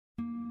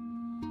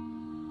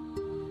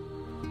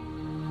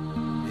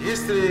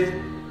history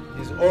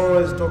is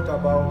always talked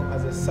about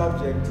as a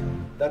subject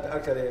that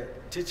actually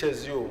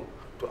teaches you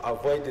to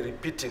avoid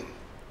repeating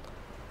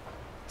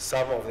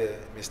some of the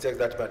mistakes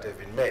that might have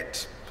been made.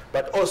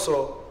 But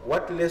also,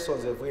 what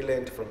lessons have we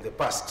learned from the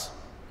past?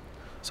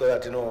 So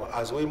that,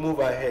 as we move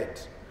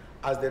ahead,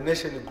 as the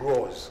nation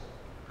grows,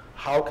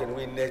 how can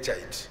we nurture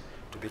it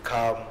to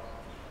become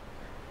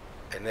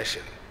a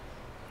nation?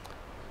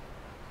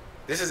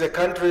 This is a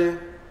country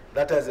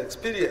that has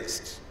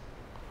experienced,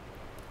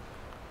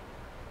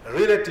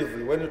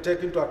 relatively, when you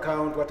take into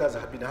account what has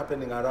been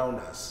happening around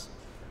us,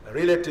 a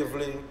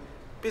relatively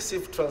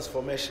peaceful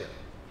transformation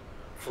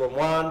from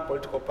one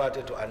political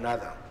party to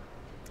another.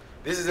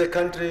 This is a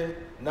country,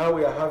 now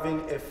we are having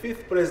a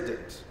 5th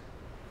president,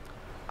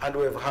 and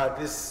we've had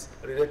this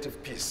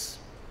relative peace.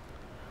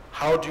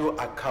 How do you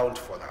account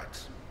for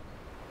that?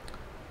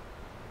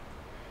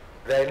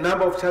 There are a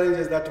number of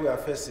challenges that we are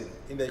facing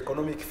in the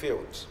economic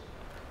field.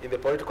 In the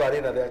political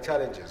arena, there are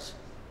challenges.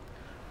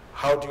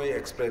 How do we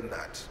explain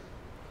that?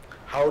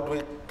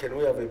 Can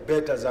we have a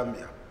better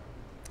Zambia?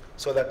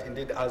 So that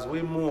indeed, as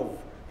we move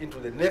into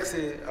the next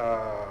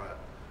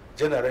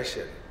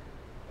generation,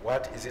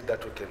 what is it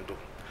that we can do?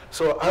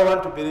 So I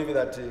want to believe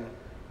that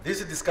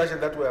this discussion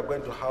that we are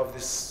going to have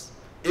this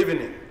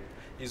evening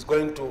is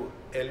going to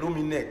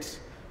illuminate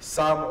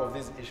some of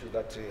these issues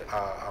that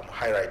I'm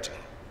highlighting.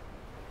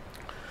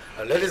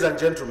 Ladies and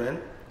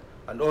gentlemen,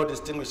 and all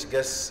distinguished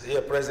guests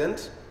here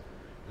present,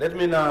 let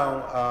me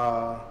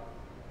now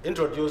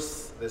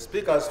introduce the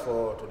speakers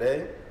for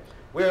today.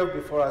 We have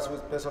before us the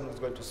person who is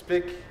going to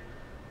speak,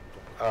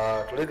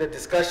 to lead the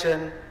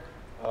discussion,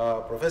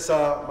 Professor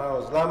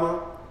Miles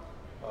Lama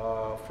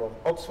from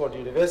Oxford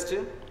University.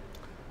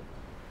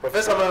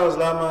 Professor Miles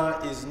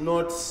Lama is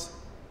not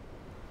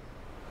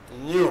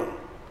new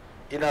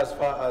in as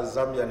far as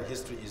Zambian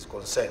history is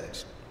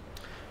concerned.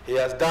 He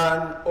has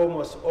done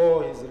almost all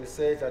his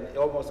research and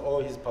almost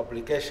all his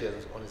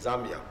publications on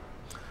Zambia.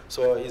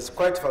 So he's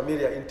quite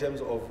familiar in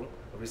terms of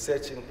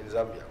researching in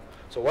Zambia.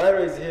 So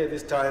while he's here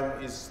this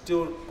time, he's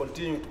still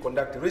continuing to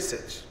conduct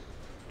research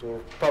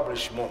to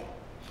publish more.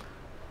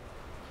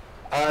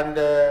 And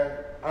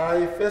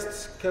I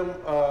first came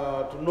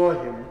to know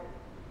him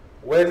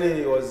when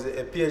he was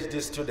a PhD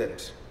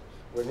student,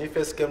 when he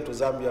first came to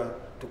Zambia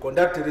to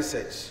conduct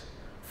research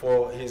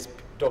for his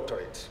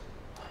doctorate,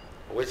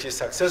 which he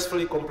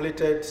successfully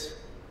completed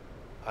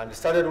and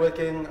started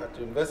working at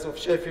the University of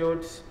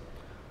Sheffield.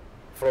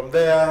 From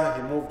there,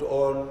 he moved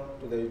on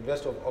to the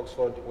University of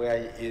Oxford,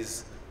 where he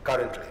is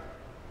currently.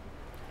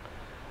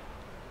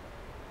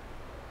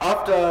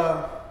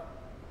 After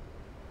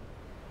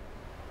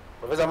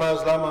Professor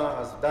Miles Lama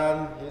has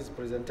done his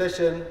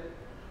presentation,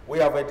 we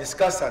have a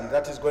discussant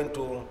that is going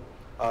to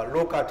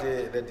look at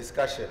the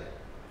discussion.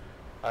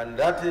 And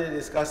that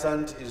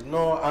discussant is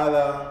no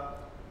other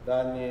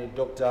than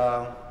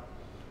Dr.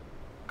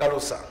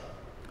 Kalusa.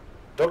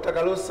 Dr.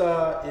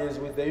 Kalusa is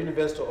with the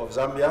University of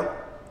Zambia.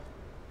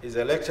 He's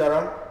a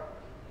lecturer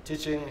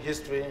teaching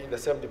history in the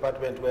same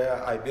department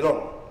where I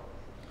belong.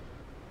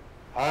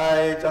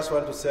 I just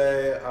want to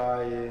say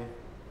I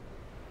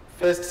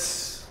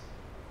first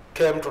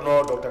came to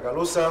know Dr.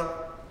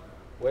 Kalusa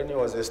when he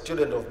was a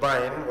student of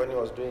mine, when he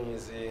was doing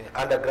his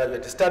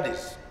undergraduate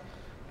studies.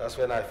 That's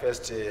when I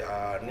first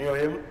knew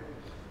him.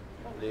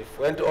 He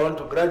went on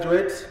to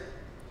graduate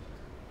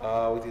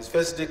with his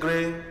first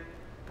degree,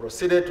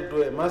 proceeded to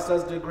do a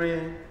master's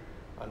degree,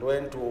 and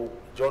went to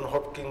Johns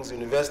Hopkins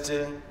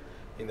University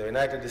in the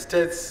United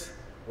States,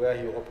 where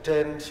he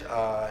obtained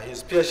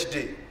his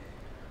PhD.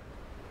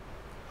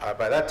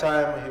 By that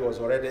time, he was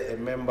already a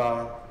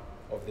member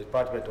of the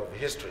Department of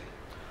History.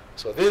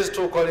 So these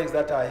two colleagues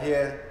that are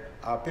here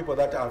are people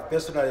that I've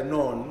personally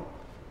known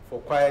for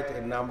quite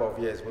a number of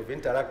years. We've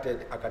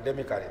interacted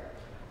academically,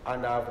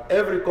 and I have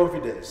every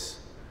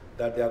confidence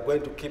that they are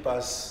going to keep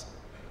us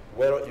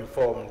well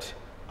informed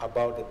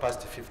about the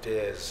past 50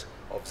 years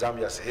of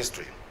Zambia's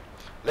history.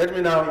 Let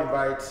me now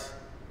invite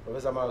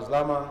Professor Miles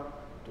Lama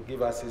to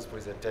give us his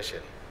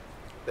presentation.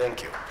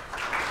 Thank you.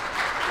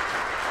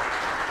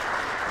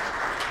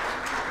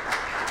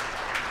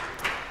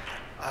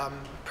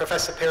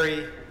 Professor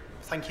Piri,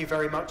 thank you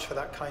very much for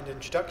that kind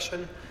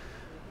introduction.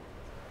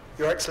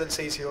 Your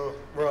Excellencies, Your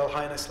Royal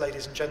Highness,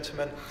 ladies and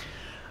gentlemen,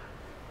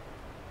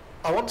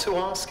 I want to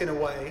ask in a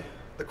way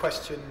the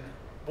question,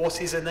 what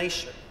is a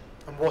nation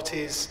and what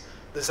is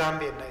the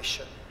Zambian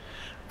nation?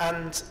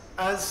 And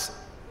as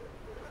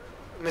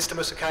Mr.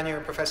 Musakanya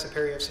and Professor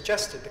Piri have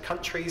suggested, the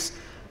country's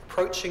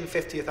approaching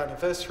 50th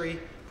anniversary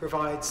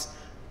provides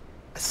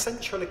a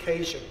central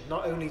occasion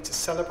not only to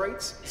celebrate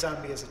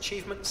Zambia's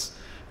achievements,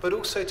 but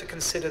also to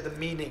consider the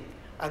meaning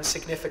and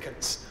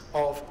significance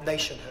of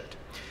nationhood.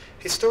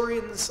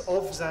 Historians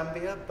of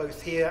Zambia,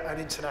 both here and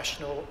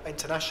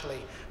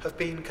internationally, have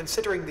been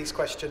considering these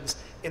questions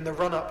in the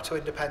run-up to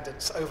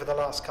independence over the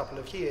last couple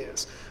of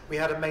years. We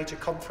had a major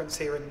conference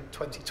here in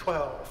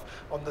 2012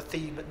 on the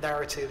theme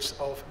Narratives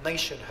of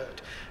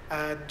Nationhood,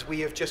 and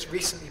we have just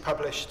recently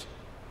published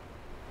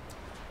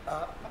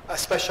a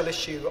special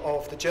issue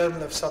of the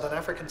Journal of Southern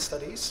African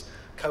Studies,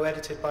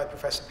 co-edited by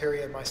Professor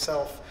Piri and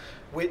myself,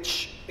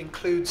 which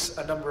includes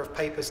a number of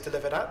papers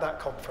delivered at that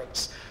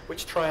conference,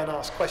 which try and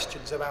ask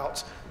questions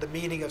about the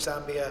meaning of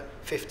Zambia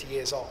 50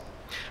 years on.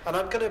 And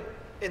I'm going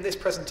to, in this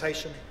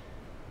presentation,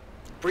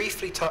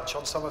 briefly touch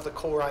on some of the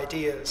core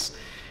ideas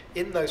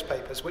in those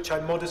papers, which I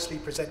modestly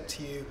present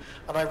to you.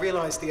 And I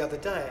realized the other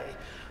day,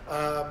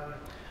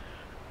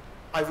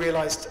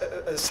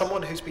 as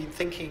someone who's been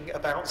thinking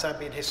about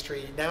Zambian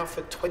history now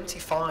for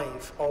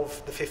 25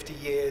 of the 50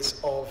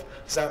 years of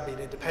Zambian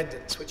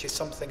independence, which is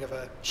something of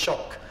a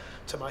shock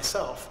to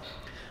myself.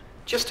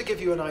 Just to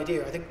give you an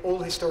idea, I think all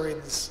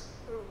historians,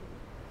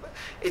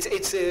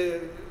 it's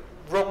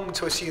wrong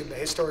to assume that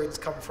historians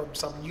come from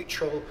some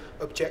neutral,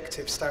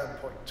 objective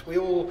standpoint. We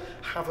all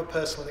have a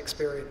personal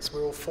experience.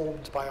 We're all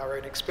formed by our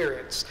own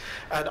experience.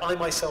 And I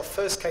myself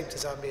first came to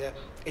Zambia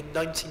in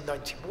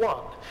 1991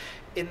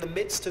 in the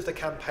midst of the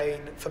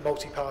campaign for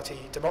multi-party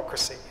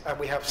democracy. And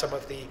we have some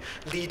of the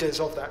leaders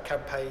of that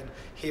campaign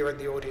here in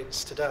the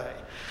audience today.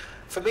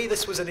 For me,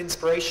 this was an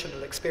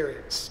inspirational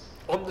experience.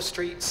 On the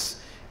streets,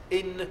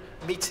 in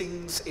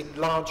meetings, in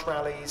large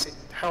rallies, in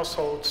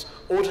households,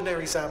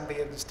 ordinary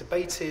Zambians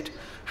debated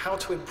how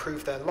to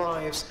improve their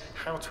lives,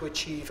 how to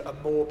achieve a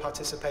more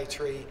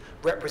participatory,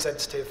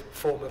 representative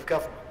form of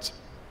government.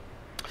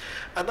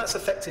 And that's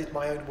affected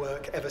my own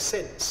work ever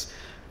since.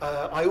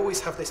 I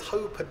always have this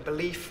hope and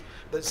belief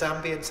that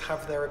Zambians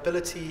have their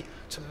ability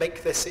to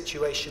make their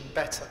situation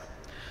better.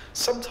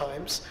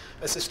 Sometimes,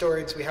 as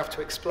historians, we have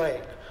to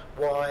explain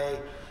why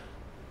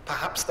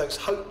perhaps those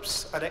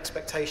hopes and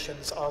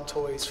expectations aren't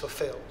always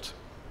fulfilled.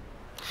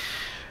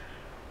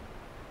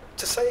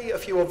 To say a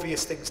few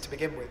obvious things to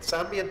begin with,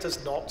 Zambia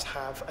does not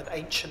have an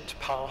ancient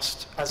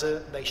past as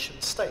a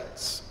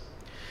nation-state.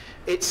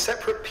 Its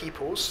separate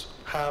peoples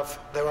have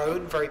their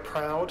own very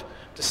proud,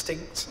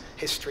 distinct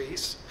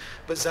histories,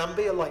 but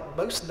Zambia, like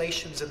most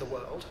nations in the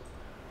world,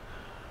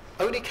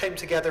 only came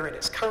together in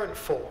its current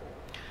form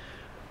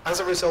as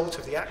a result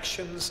of the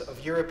actions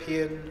of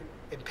European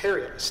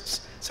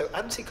imperialists. So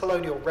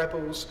anti-colonial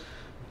rebels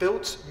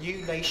built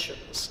new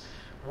nations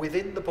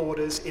within the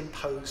borders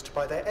imposed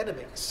by their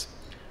enemies.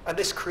 And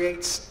this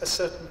creates a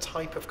certain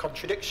type of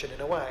contradiction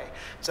in a way.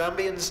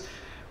 Zambians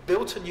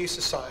built a new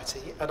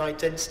society, an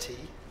identity,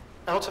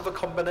 out of a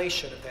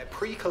combination of their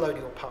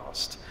pre-colonial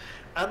past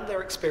and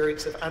their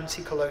experience of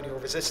anti-colonial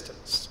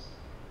resistance.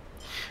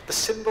 The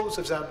symbols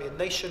of Zambian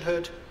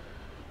nationhood,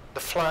 the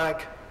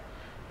flag,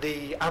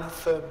 the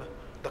anthem,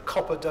 the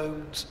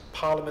copper-domed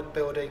parliament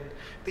building,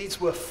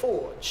 these were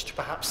forged,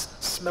 perhaps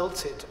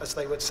smelted, as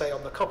they would say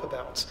on the copper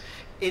belt,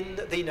 in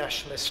the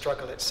nationalist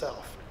struggle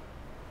itself.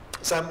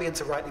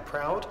 Zambians are rightly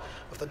proud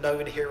of the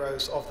known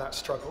heroes of that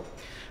struggle,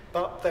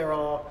 but there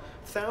are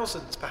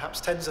thousands, perhaps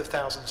tens of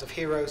thousands of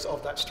heroes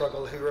of that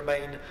struggle who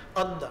remain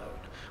unknown.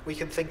 We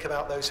can think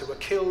about those who were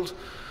killed,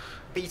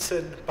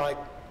 beaten by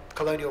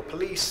colonial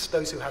police,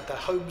 those who had their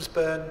homes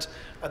burned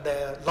and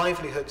their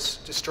livelihoods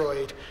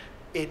destroyed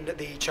in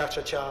the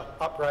Cha-Cha-Cha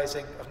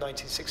uprising of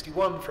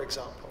 1961, for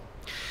example.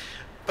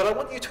 But I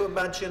want you to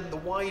imagine the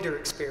wider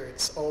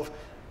experience of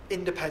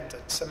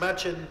independence.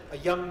 Imagine a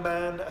young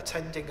man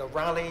attending a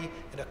rally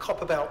in a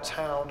copper-belt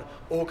town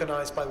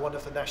organized by one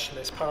of the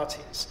nationalist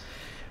parties.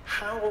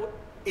 How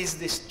is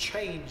this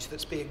change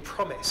that's being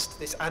promised,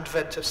 this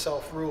advent of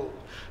self-rule,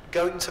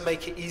 going to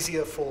make it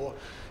easier for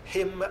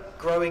him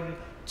growing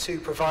to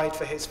provide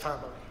for his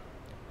family,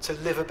 to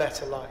live a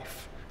better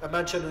life?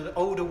 Imagine an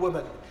older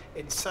woman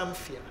in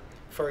Zambia,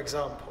 for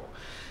example,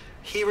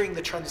 hearing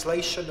the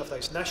translation of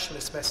those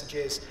nationalist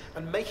messages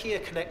and making a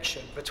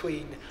connection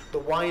between the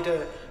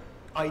wider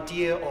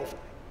idea of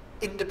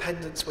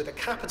independence with a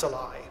capital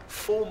I,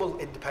 formal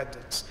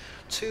independence,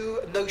 to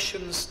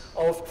notions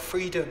of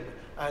freedom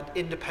and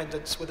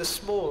independence with a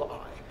small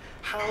I.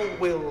 How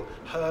will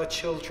her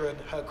children,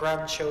 her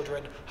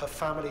grandchildren, her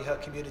family, her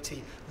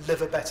community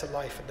live a better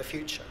life in the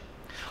future?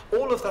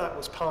 All of that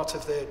was part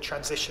of the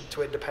transition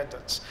to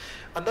independence.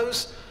 And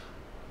those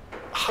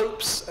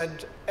hopes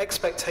and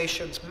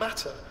expectations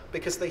matter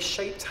because they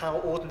shaped how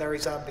ordinary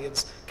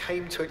Zambians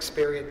came to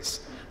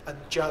experience and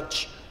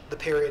judge the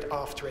period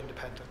after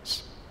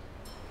independence.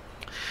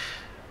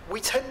 We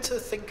tend to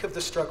think of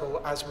the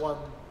struggle as one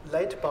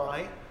led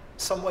by, in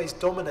some ways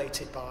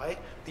dominated by,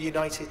 the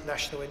United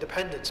National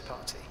Independence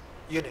Party,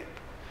 UNIP.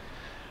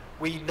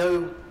 We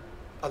know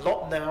a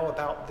lot now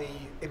about the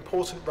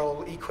important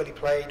role equally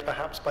played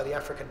perhaps by the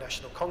African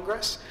National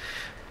Congress,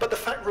 but the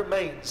fact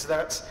remains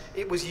that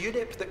it was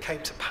UNIP that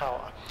came to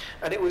power,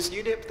 and it was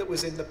UNIP that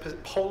was in the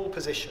pole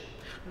position,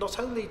 not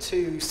only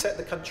to set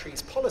the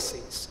country's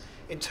policies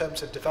in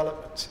terms of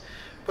development,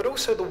 but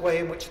also the way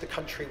in which the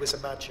country was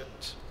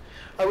imagined.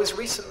 I was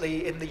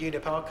recently in the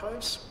UNIP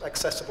archives,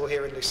 accessible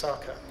here in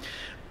Lusaka,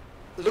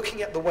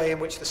 looking at the way in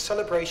which the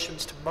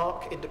celebrations to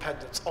mark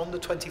independence on the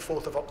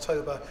 24th of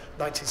October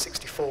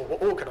 1964 were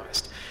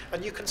organized.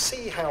 And you can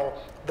see how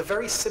the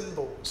very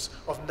symbols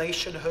of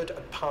nationhood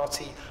and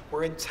party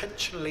were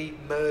intentionally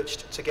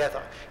merged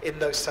together in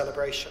those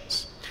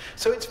celebrations.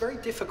 So it's very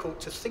difficult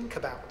to think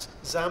about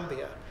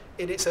Zambia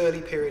in its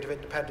early period of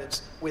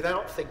independence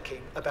without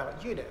thinking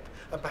about UNIP,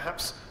 and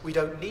perhaps we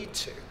don't need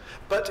to.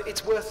 But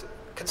it's worth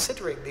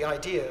considering the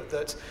idea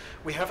that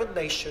we have a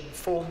nation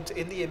formed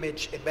in the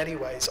image, in many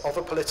ways, of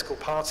a political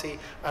party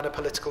and a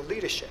political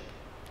leadership.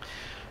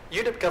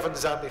 UNIP governed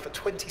Zambia for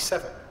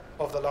 27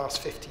 of the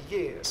last 50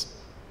 years.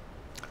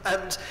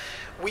 And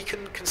we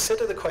can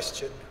consider the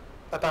question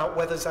about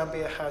whether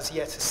Zambia has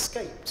yet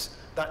escaped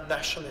that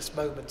nationalist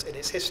moment in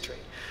its history.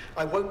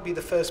 I won't be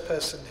the first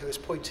person who has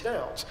pointed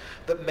out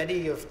that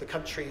many of the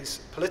country's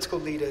political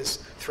leaders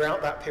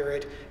throughout that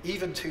period,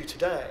 even to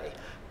today,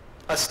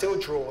 are still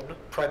drawn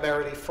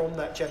primarily from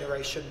that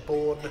generation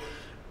born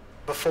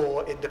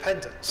before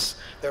independence.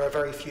 There are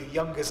very few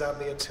younger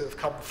Zambians who have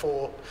come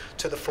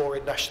to the fore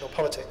in national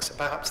politics, and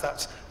perhaps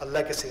that's a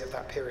legacy of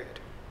that period.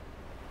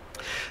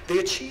 The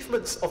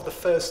achievements of the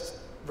First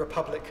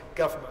Republic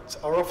government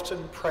are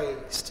often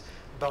praised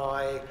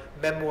by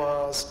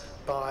memoirs,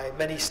 by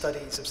many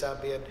studies of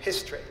Zambian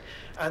history,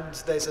 and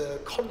there's a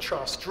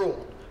contrast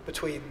drawn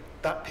between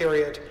that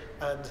period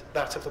and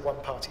that of the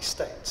one-party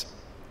state.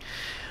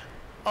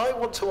 I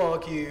want to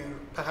argue,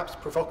 perhaps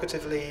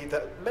provocatively,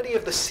 that many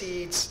of the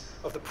seeds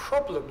of the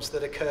problems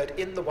that occurred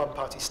in the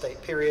one-party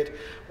state period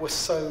were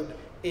sown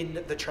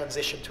in the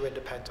transition to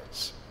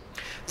independence.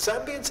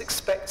 Zambians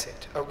expected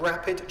a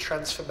rapid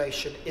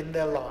transformation in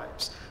their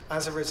lives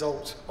as a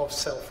result of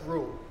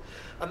self-rule,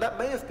 and that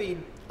may have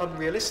been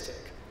unrealistic,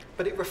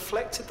 but it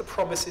reflected the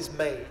promises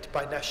made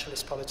by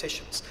nationalist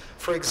politicians,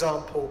 for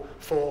example,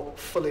 for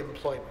full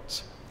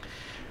employment.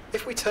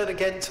 If we turn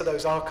again to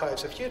those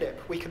archives of UNIP,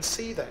 we can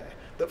see there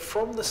that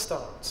from the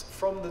start,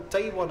 from the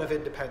day one of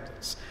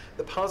independence,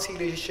 the party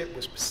leadership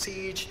was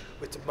besieged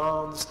with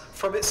demands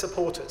from its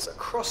supporters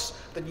across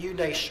the new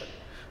nation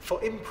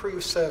for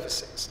improved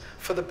services,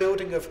 for the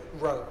building of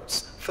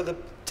roads, for the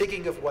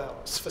digging of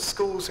wells, for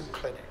schools and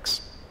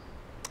clinics.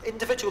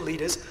 Individual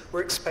leaders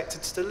were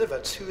expected to deliver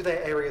to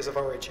their areas of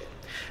origin,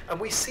 and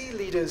we see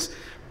leaders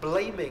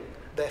blaming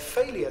their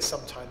failure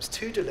sometimes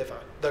to deliver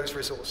those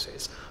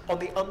resources on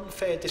the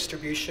unfair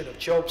distribution of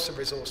jobs and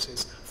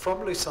resources from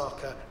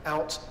Lusaka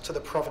out to the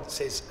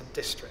provinces and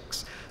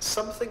districts,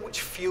 something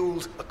which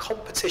fueled a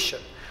competition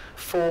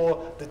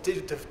for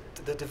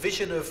the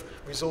division of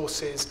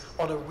resources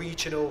on a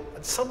regional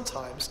and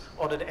sometimes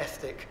on an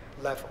ethnic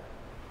level.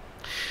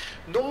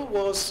 Nor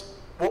was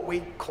what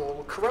we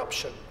call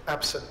corruption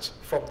absent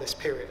from this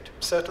period.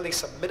 Certainly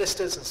some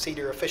ministers and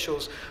senior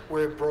officials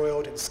were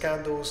embroiled in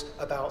scandals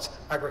about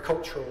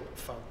agricultural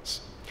funds.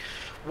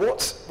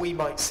 What we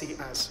might see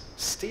as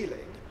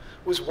stealing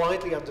was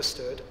widely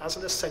understood as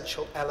an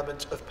essential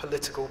element of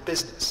political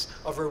business,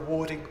 of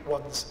rewarding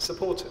one's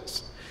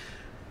supporters.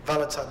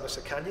 Valentine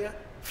Musakanya,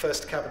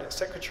 first cabinet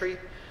secretary,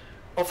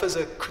 offers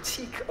a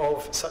critique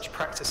of such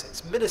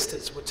practices.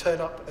 Ministers would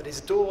turn up at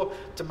his door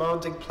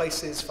demanding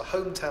places for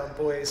hometown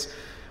boys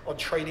on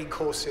training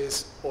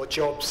courses or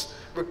jobs,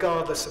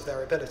 regardless of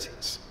their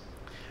abilities.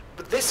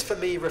 But this, for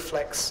me,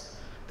 reflects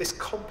this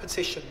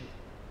competition,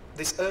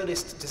 this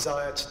earnest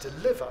desire to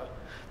deliver,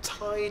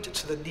 tied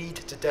to the need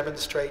to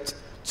demonstrate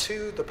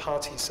to the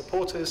party's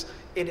supporters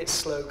in its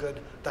slogan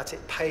that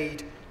it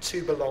paid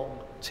to belong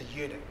to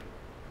UNIP.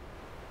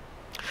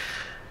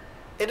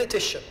 In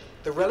addition,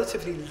 the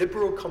relatively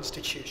liberal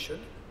constitution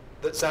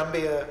that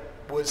Zambia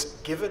was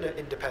given at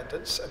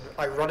independence, and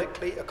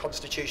ironically a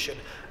constitution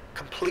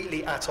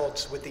completely at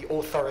odds with the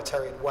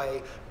authoritarian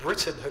way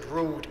Britain had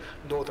ruled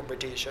Northern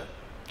Rhodesia,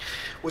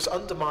 was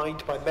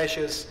undermined by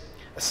measures,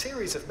 a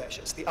series of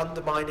measures, the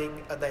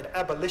undermining and then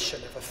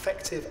abolition of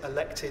effective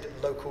elected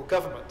local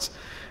government,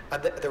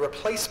 and the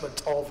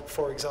replacement of,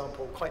 for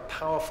example, quite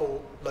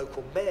powerful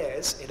local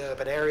mayors in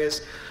urban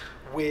areas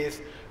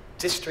with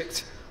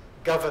district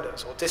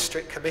governors or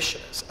district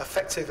commissioners,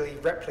 effectively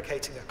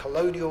replicating a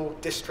colonial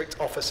district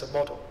officer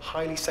model,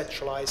 highly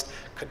centralized,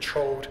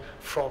 controlled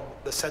from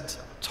the center,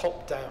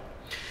 top down.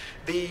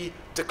 The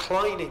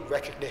declining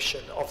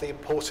recognition of the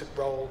important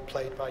role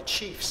played by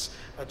chiefs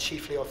and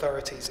chiefly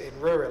authorities in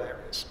rural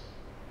areas.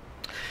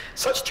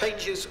 Such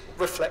changes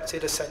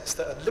reflected a sense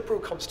that a liberal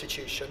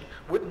constitution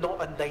would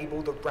not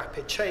enable the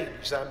rapid change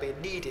Zambia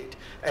needed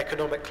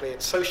economically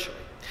and socially.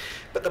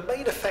 But the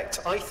main effect,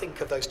 I think,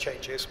 of those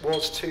changes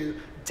was to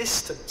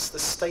distance the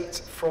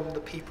state from the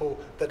people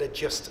that had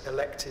just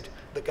elected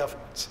the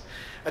government.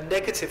 A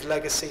negative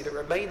legacy that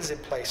remains in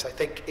place, I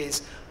think,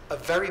 is a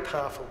very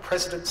powerful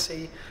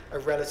presidency, a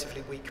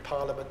relatively weak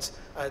parliament,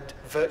 and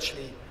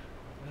virtually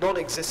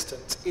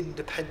non-existent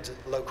independent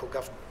local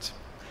government.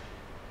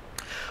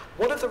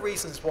 One of the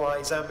reasons why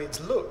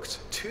Zambians looked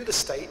to the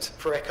state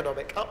for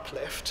economic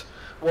uplift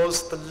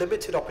was the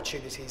limited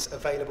opportunities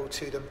available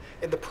to them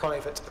in the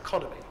private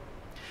economy.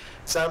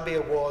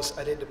 Zambia was,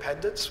 at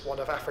independence, one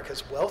of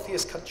Africa's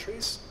wealthiest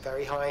countries,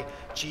 very high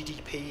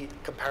GDP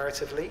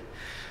comparatively,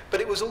 but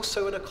it was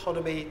also an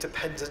economy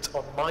dependent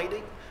on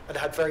mining and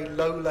had very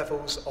low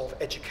levels of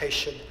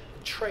education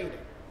and training.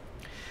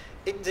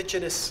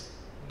 Indigenous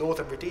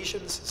Northern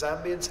Rhodesians,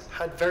 Zambians,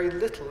 had very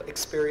little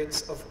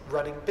experience of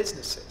running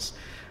businesses,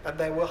 and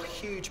there were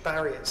huge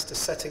barriers to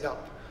setting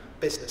up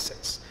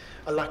businesses,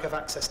 a lack of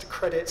access to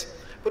credit,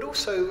 but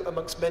also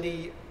amongst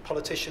many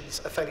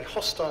politicians a fairly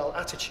hostile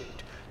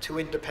attitude to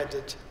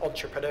independent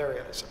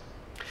entrepreneurialism.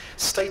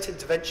 State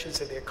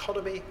interventions in the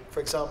economy, for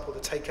example, the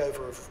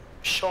takeover of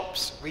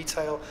shops,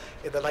 retail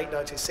in the late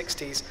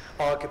 1960s,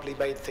 arguably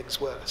made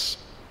things worse.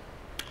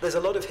 There's a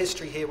lot of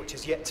history here which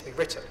is yet to be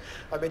written.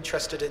 I'm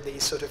interested in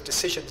these sort of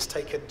decisions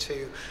taken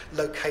to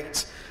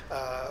locate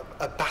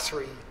a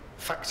battery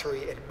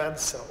factory in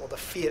Mansa or the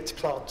Fiat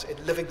plant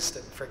in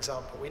Livingston, for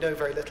example. We know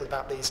very little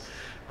about these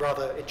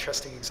rather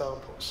interesting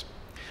examples.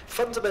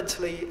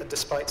 Fundamentally, and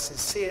despite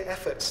sincere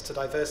efforts to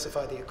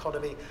diversify the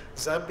economy,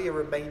 Zambia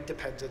remained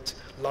dependent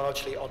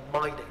largely on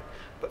mining,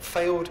 but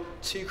failed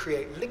to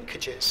create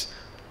linkages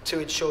to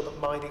ensure that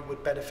mining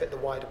would benefit the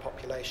wider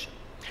population.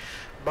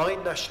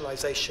 Mine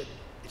nationalisation,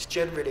 it's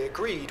generally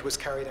agreed, was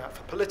carried out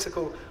for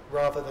political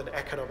rather than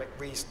economic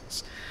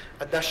reasons.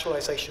 And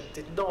nationalisation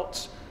did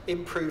not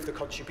improve the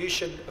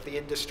contribution of the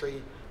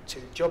industry to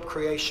job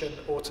creation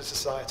or to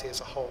society as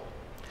a whole.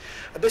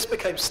 And this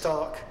became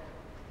stark,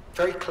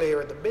 very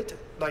clear in the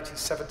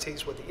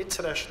mid-1970s when the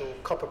international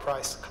copper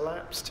price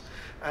collapsed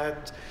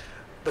and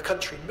the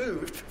country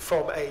moved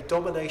from a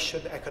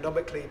domination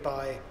economically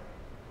by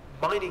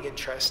mining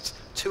interests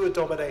to a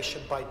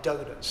domination by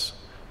donors,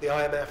 the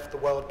IMF, the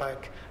World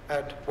Bank,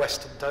 and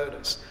Western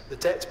donors. The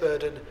debt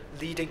burden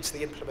leading to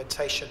the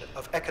implementation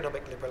of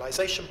economic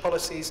liberalisation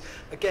policies,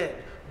 again,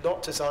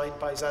 not designed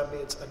by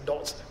Zambians and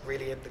not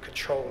really in the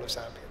control of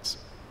Zambians.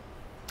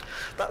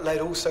 That led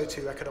also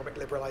to economic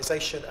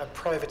liberalisation and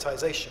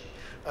privatisation,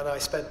 and I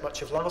spent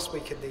much of last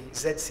week in the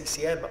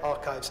ZCCM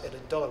archives in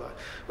Ndola,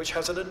 which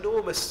has an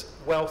enormous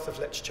wealth of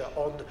literature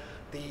on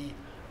the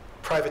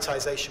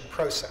privatisation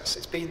process.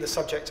 It's been the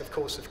subject, of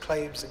course, of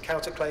claims and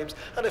counterclaims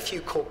and a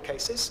few court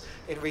cases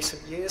in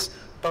recent years,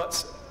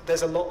 but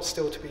there's a lot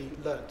still to be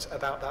learnt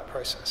about that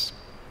process.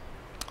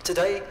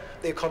 Today,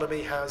 the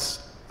economy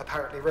has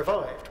apparently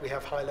revived. We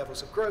have high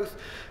levels of growth,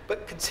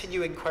 but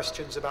continuing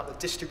questions about the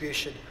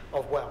distribution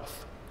of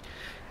wealth.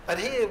 And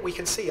here we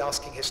can see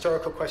asking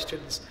historical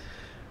questions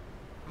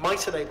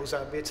might enable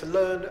Zambia to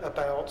learn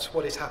about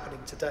what is happening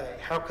today.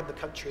 How can the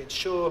country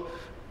ensure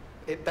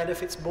it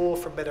benefits more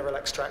from mineral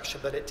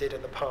extraction than it did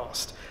in the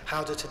past?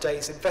 How do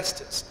today's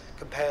investors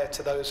compare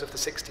to those of the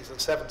 60s and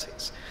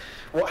 70s?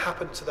 What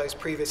happened to those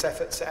previous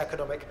efforts at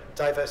economic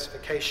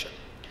diversification?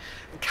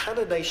 And can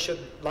a nation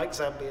like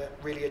Zambia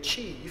really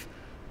achieve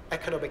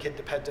economic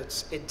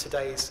independence in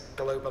today's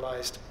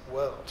globalized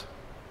world?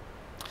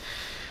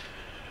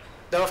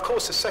 Now, of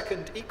course, a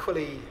second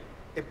equally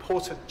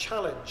important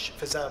challenge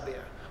for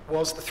Zambia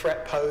was the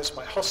threat posed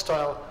by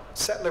hostile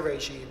settler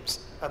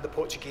regimes and the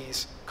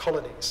Portuguese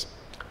colonies.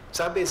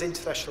 Zambia's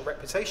international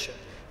reputation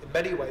in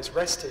many ways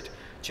rested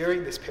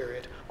during this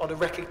period on a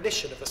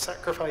recognition of the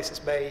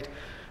sacrifices made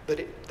that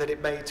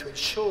it made to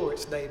ensure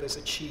its neighbours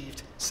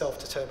achieved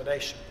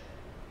self-determination.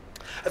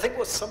 I think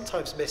what's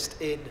sometimes missed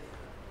in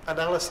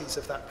analyses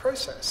of that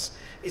process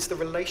is the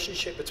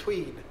relationship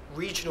between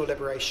regional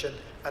liberation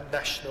and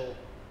national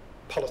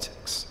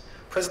politics.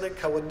 President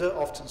Kaunda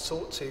often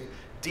sought to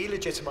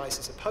delegitimize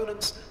his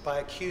opponents by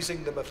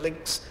accusing them of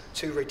links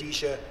to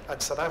Rhodesia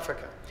and South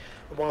Africa.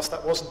 And whilst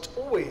that wasn't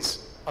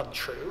always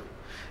untrue,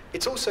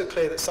 it's also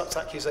clear that such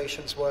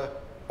accusations were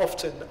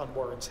often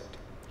unwarranted.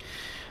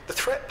 The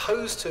threat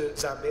posed to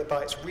Zambia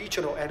by its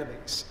regional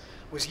enemies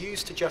was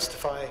used to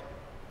justify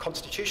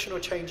constitutional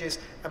changes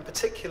and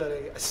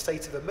particularly a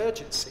state of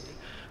emergency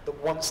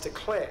that once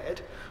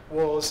declared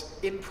was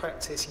in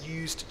practice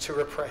used to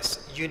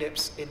repress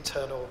UNIP's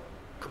internal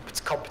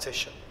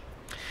competition.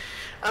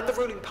 And the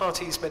ruling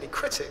party's many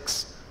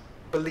critics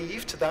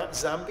believed that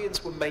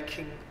Zambians were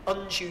making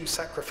undue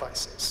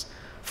sacrifices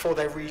for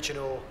their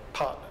regional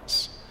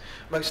partners,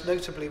 most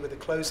notably with the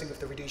closing of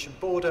the Rhodesian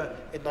border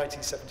in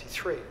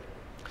 1973.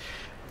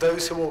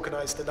 Those who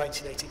organised the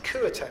 1980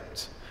 coup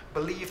attempt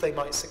believed they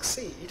might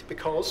succeed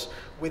because,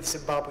 with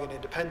Zimbabwean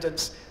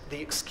independence,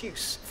 the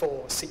excuse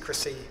for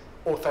secrecy,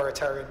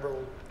 authoritarian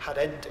rule had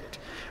ended,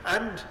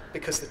 and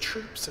because the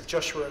troops of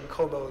Joshua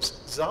Nkomo's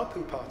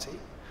ZAPU party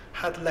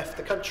had left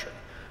the country.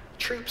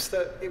 Troops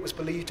that it was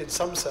believed in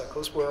some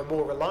circles were a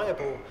more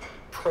reliable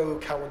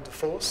pro-Kaunda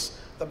force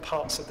than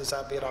parts of the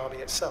Zambian army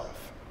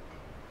itself.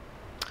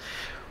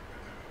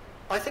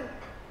 I think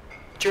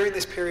during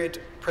this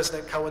period,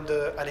 President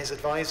Kaunda and his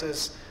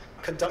advisors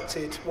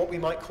conducted what we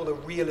might call a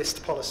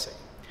realist policy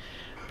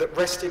that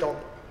rested on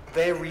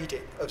their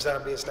reading of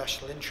Zambia's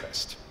national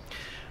interest.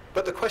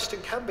 But the question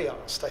can be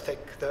asked, I think,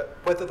 that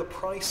whether the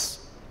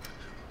price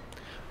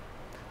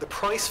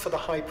for the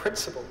high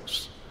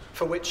principles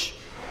for which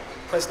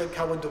President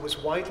Kaunda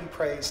was widely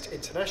praised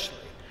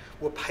internationally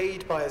were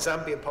paid by a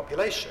Zambian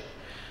population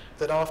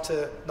that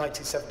after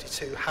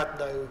 1972 had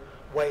no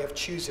way of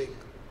choosing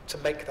to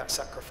make that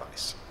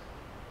sacrifice.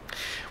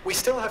 We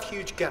still have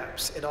huge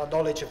gaps in our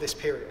knowledge of this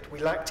period. We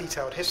lack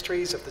detailed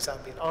histories of the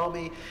Zambian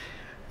army,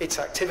 its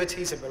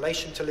activities in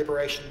relation to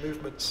liberation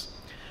movements.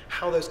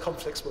 how those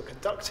conflicts were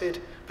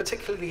conducted,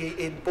 particularly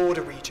in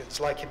border regions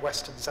like in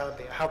Western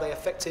Zambia, how they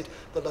affected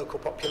the local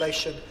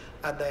population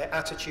and their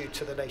attitude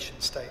to the nation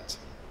state.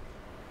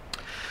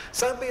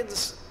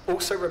 Zambians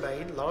also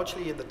remain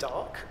largely in the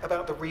dark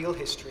about the real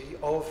history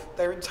of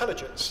their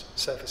intelligence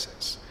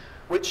services,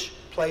 which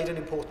played an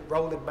important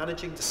role in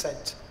managing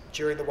dissent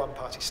during the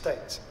one-party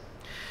state.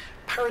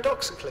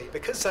 Paradoxically,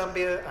 because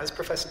Zambia, as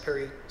Professor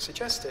Piri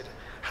suggested,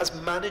 has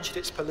managed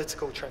its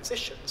political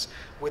transitions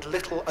with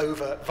little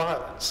overt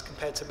violence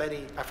compared to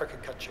many African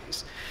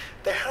countries,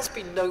 there has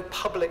been no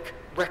public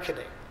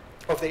reckoning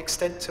of the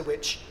extent to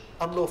which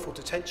unlawful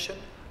detention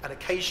and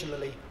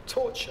occasionally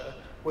torture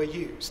were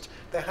used.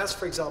 There has,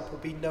 for example,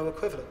 been no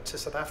equivalent to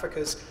South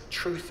Africa's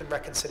Truth and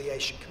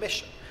Reconciliation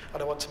Commission.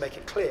 And I want to make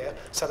it clear,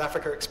 South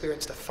Africa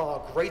experienced a far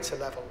greater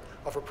level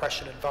of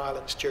repression and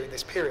violence during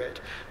this period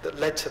that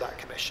led to that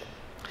commission.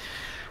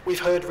 We've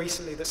heard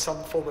recently that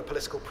some former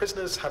political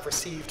prisoners have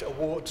received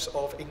awards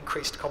of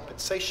increased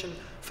compensation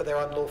for their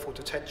unlawful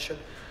detention,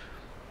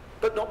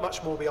 but not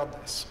much more beyond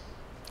this.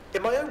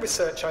 In my own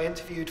research, I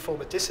interviewed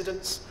former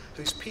dissidents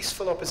whose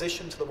peaceful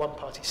opposition to the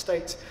one-party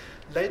state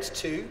led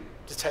to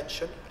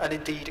detention and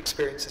indeed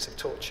experiences of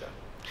torture.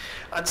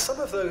 And some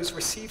of those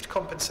received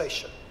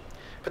compensation,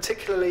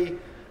 particularly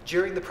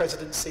during the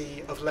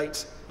presidency of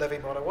late Levi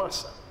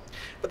Mwanawasa.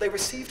 But they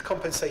received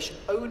compensation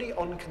only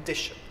on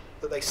condition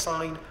that they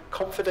sign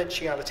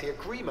confidentiality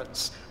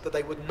agreements that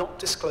they would not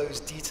disclose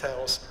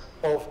details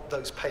of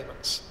those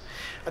payments.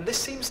 And this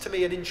seems to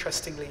me an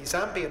interestingly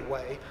Zambian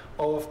way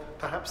of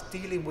perhaps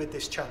dealing with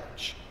this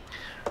challenge.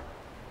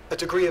 A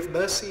degree of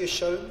mercy is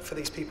shown for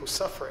these people's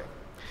suffering,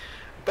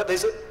 but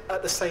there's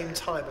at the same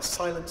time a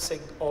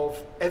silencing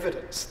of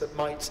evidence that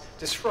might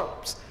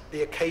disrupt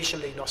the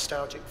occasionally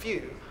nostalgic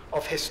view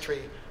of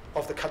history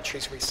of the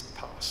country's recent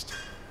past.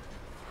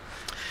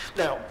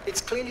 Now,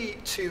 it's clearly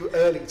too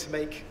early to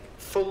make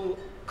full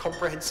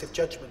comprehensive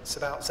judgments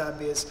about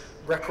Zambia's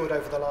record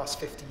over the last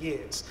 50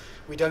 years.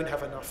 We don't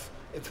have enough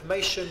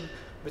information,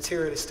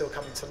 material is still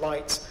coming to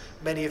light,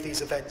 many of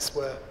these events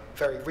were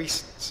very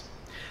recent.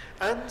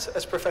 And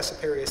as Professor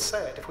Piri has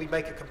said, if we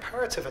make a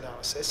comparative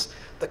analysis,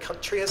 the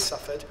country has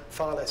suffered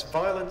far less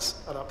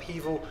violence and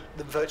upheaval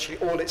than virtually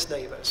all its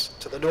neighbours,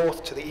 to the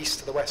north, to the east,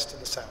 to the west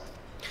and the south.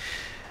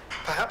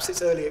 Perhaps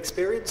its early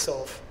experience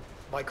of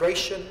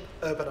migration,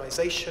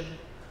 urbanisation,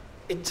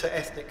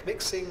 inter-ethnic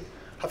mixing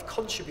have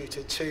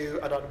contributed to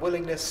an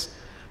unwillingness,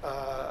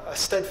 a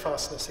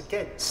steadfastness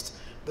against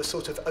the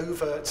sort of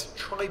overt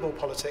tribal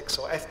politics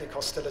or ethnic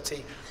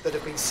hostility that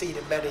have been seen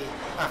in many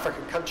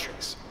African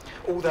countries,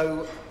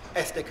 although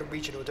ethnic and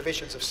regional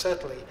divisions have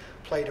certainly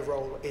played a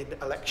role in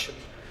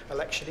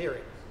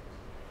electioneering.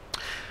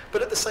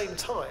 But at the same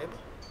time,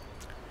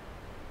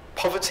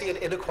 poverty and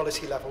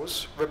inequality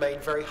levels remain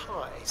very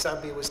high.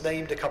 Zambia was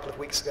named a couple of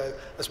weeks ago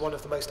as one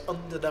of the most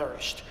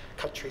undernourished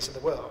countries in the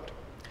world.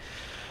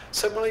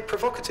 So my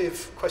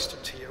provocative question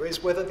to you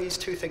is whether these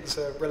two things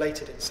are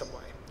related in some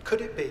way.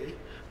 Could it be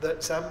that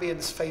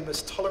Zambians'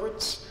 famous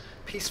tolerance,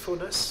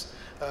 peacefulness,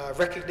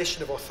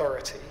 recognition of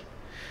authority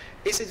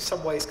is in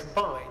some ways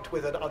combined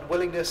with an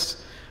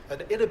unwillingness,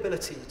 an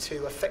inability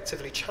to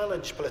effectively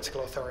challenge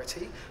political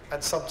authority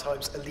and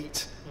sometimes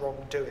elite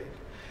wrongdoing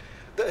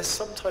that has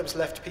sometimes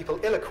left people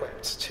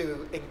ill-equipped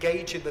to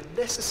engage in the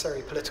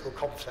necessary political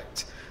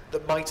conflict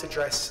that might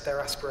address their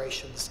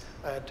aspirations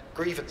and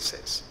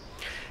grievances?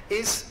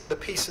 Is the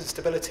peace and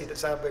stability that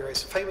Zambia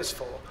is famous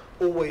for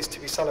always to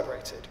be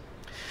celebrated?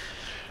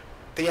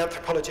 The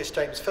anthropologist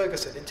James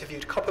Ferguson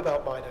interviewed copper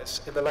belt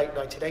miners in the late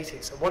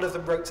 1980s, and one of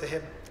them wrote to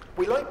him,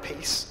 "We like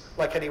peace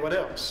like anyone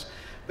else,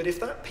 but if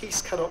that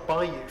peace cannot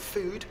buy you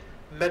food,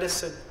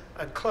 medicine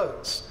and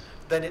clothes,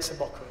 then it's a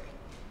mockery."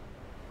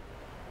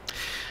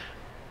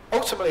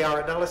 Ultimately,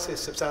 our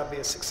analysis of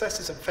Zambia's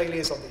successes and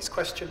failures on these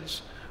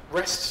questions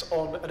rests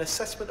on an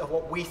assessment of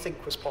what we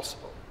think was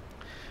possible.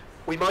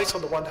 We might, on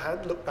the one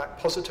hand, look back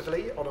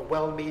positively on a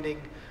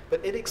well-meaning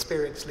but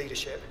inexperienced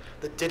leadership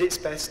that did its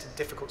best in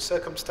difficult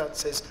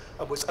circumstances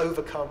and was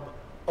overcome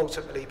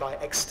ultimately by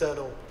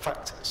external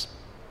factors.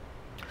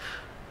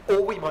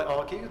 Or we might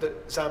argue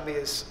that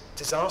Zambia's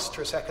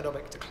disastrous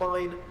economic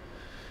decline,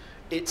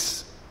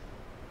 its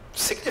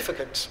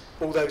significant,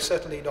 although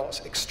certainly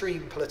not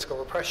extreme political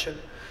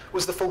repression,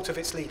 was the fault of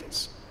its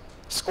leaders,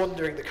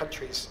 squandering the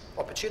country's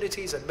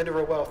opportunities and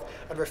mineral wealth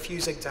and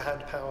refusing to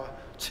hand power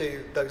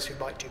to those who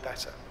might do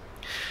better.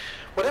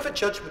 Whatever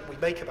judgment we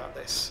make about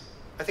this,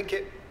 I think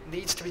it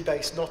needs to be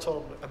based not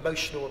on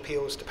emotional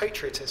appeals to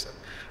patriotism,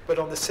 but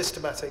on the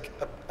systematic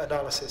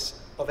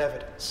analysis of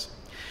evidence.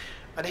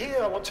 And here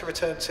I want to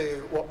return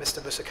to what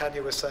Mr.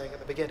 Musakanya was saying at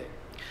the beginning,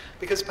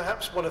 because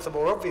perhaps one of the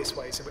more obvious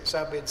ways in which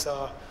Zambians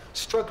are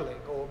struggling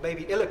or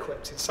maybe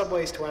ill-equipped in some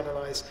ways to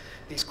analyse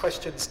these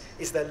questions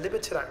is their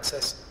limited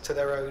access to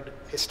their own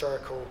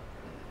historical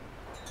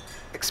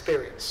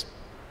experience.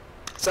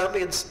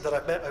 Zambians that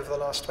I've met over the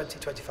last 20,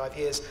 25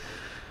 years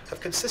have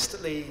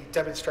consistently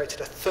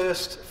demonstrated a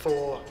thirst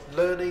for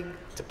learning,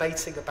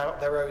 debating about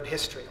their own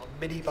history on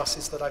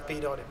minibuses that I've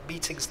been on, in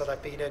meetings that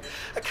I've been in,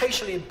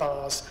 occasionally in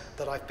bars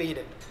that I've been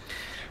in.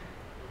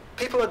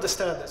 People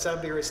understand that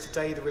Zambia is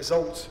today the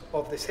result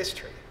of this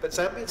history, but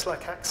Zambians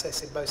lack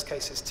access in most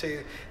cases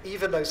to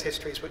even those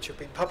histories which have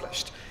been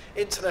published.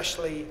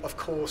 Internationally, of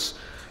course,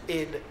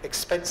 in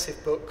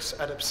expensive books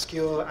and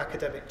obscure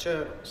academic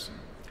journals.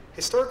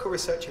 Historical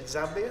research in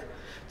Zambia,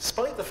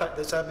 despite the fact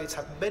that Zambians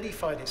have many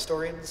fine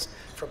historians,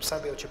 from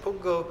Samuel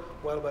Chipungo,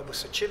 Welma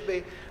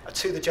Musachimbi,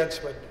 to the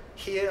gentleman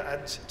here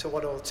and to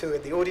one or two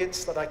in the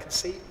audience that I can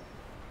see,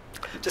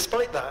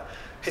 despite that,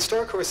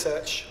 historical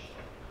research,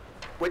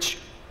 which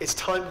is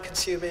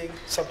time-consuming,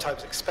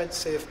 sometimes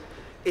expensive,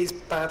 is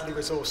badly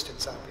resourced in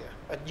Zambia.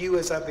 And newer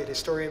Zambian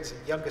historians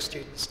and younger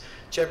students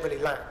generally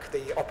lack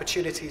the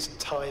opportunities and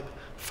time,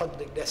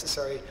 funding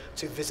necessary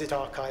to visit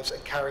archives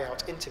and carry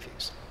out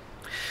interviews.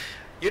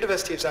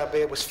 University of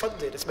Zambia was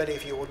funded, as many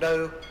of you will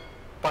know,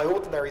 by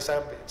ordinary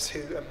Zambians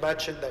who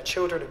imagine their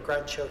children and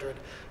grandchildren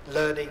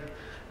learning,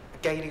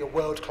 gaining a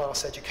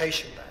world-class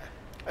education there.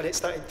 And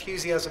it's that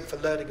enthusiasm for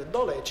learning and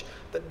knowledge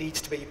that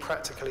needs to be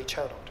practically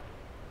channeled.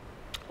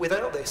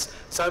 Without this,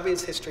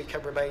 Zambia's history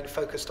can remain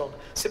focused on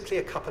simply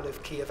a couple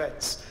of key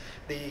events: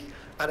 the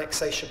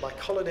annexation by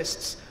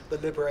colonists, the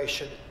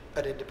liberation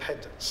and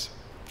independence.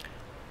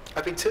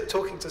 I've been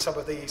talking to some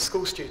of the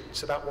school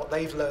students about what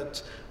they've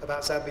learned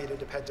about Zambian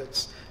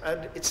independence,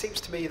 and it seems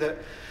to me that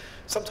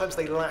sometimes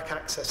they lack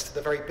access to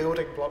the very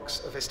building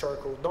blocks of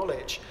historical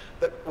knowledge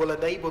that will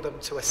enable them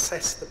to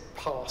assess the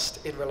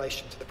past in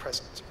relation to the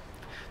present.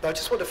 Now, I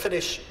just want to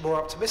finish more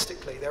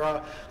optimistically.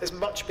 There's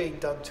much being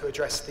done to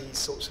address these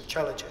sorts of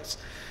challenges.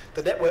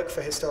 The Network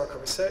for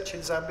Historical Research in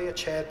Zambia,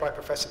 chaired by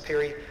Professor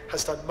Piri,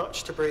 has done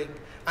much to bring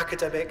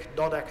academic,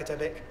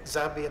 non-academic,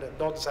 Zambian and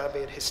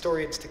non-Zambian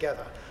historians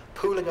together,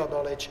 pooling our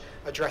knowledge,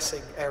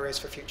 addressing areas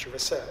for future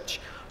research.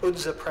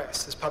 UNZA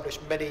Press has published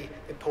many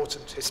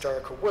important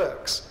historical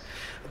works.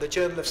 In the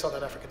Journal of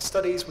Southern African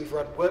Studies, we've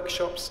run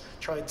workshops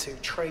trying to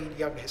train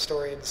young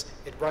historians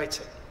in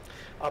writing.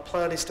 Our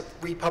plan is to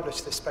republish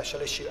this special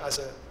issue as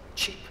a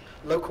cheap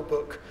local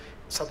book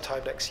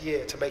sometime next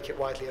year to make it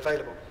widely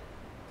available.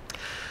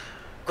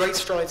 Great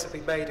strides have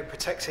been made in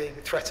protecting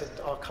threatened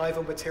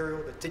archival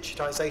material, the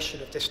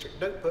digitisation of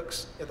district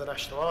notebooks in the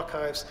National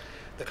Archives,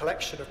 the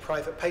collection of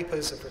private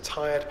papers of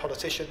retired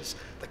politicians,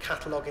 the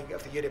cataloguing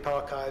of the UNIP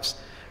archives,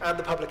 and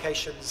the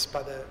publications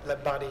by the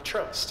Lembani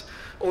Trust,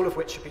 all of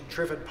which have been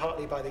driven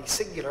partly by the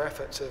singular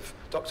efforts of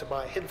Dr.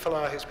 Maya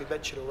Hinfala, who's been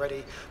mentioned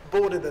already,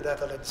 born in the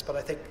Netherlands, but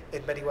I think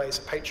in many ways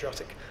a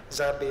patriotic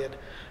Zambian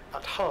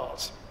at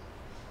heart.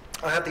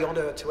 I had the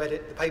honour to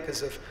edit the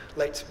papers of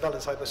late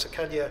Valentine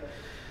Musakanya,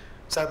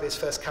 Zambia's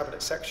first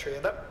cabinet secretary,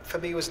 and that for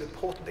me was an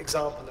important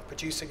example of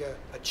producing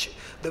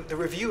the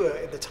reviewer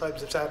in the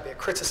Times of Zambia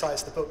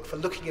criticised the book for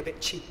looking a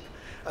bit cheap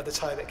at the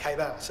time it came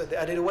out.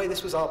 And in a way,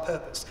 this was our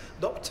purpose,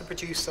 not to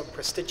produce some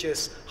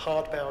prestigious,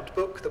 hardbound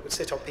book that would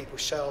sit on people's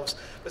shelves,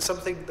 but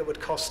something that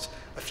would cost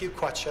a few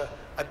kwacha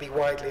and be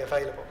widely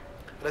available.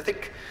 And I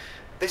think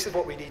this is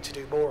what we need to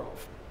do more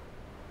of.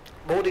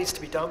 More needs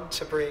to be done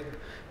to bring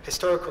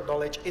historical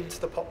knowledge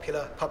into the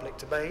popular public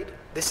domain.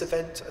 This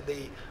event and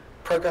the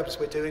programs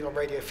we're doing on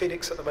Radio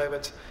Phoenix at the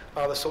moment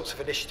are the sorts of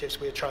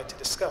initiatives we are trying to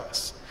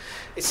discuss.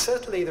 It's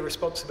certainly the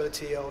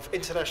responsibility of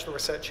international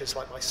researchers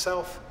like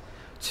myself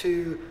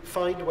to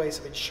find ways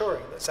of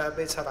ensuring that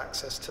Zambians have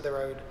access to their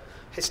own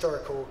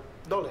historical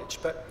knowledge.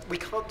 But we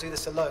can't do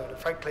this alone, and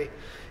frankly,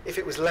 if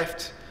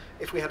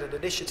we had an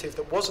initiative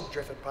that wasn't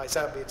driven by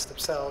Zambians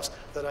themselves,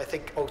 then I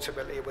think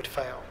ultimately it would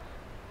fail.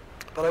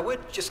 But I would,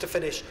 just to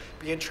finish,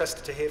 be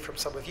interested to hear from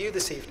some of you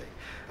this evening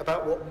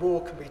about what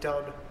more can be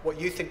done, what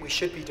you think we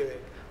should be doing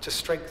to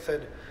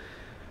strengthen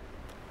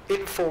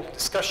informed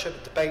discussion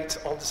and debate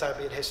on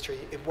Zambian history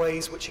in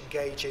ways which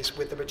engages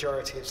with the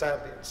majority of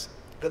Zambians,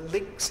 that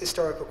links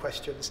historical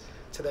questions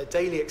to their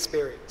daily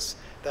experience,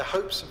 their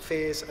hopes and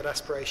fears and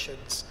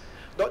aspirations,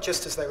 not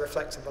just as they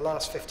reflect on the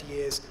last 50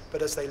 years,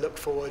 but as they look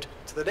forward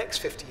to the next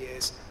 50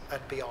 years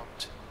and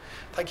beyond.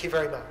 Thank you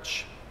very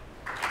much.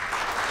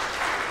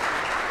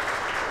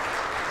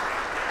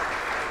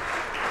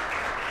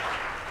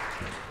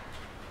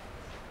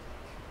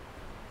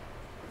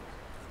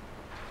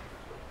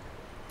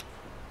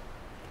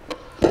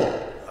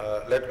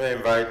 Let me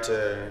invite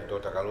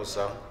Dr.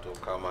 Kalusa to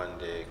come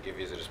and give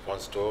his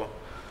response to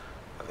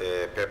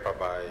the paper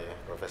by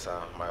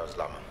Professor Miles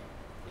Lama.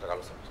 Dr.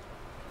 Kalusa.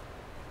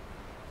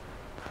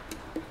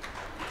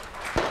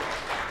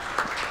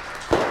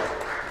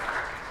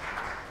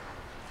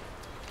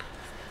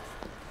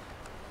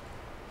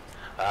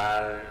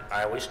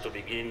 I wish to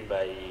begin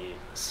by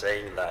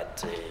saying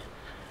that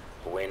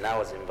when I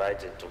was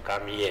invited to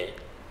come here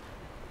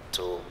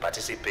to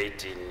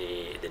participate in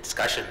the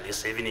discussion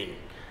this evening,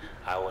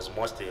 I was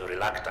most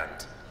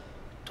reluctant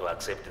to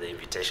accept the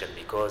invitation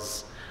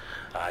because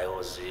I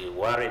was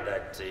worried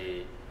that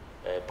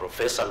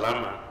Professor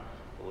Lama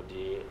would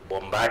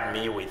bombard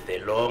me with a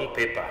long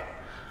paper,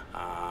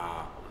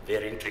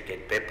 very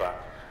intricate paper,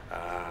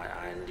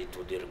 and it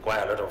would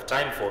require a lot of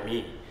time for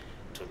me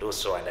to do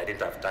so, and I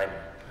didn't have time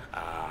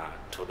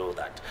to do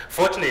that.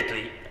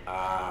 Fortunately,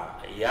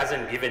 he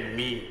hasn't given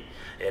me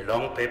a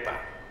long paper.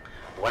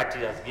 What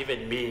he has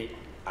given me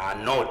are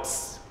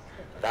notes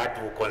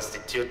that will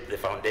constitute the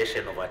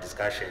foundation of our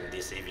discussion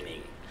this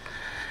evening.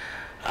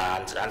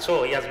 And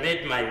so he has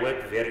made my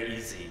work very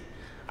easy,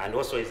 and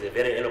also is a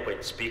very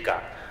eloquent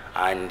speaker,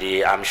 and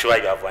I'm sure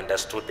you have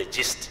understood the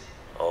gist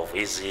of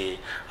his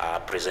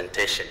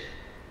presentation.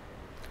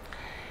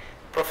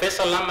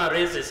 Professor Lama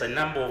raises a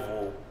number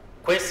of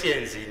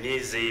questions in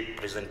his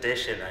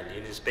presentation and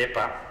in his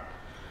paper,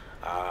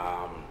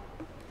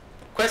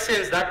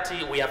 questions that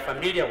we are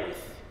familiar with.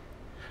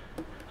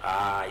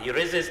 He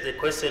raises the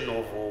question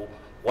of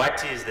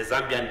what is the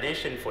Zambian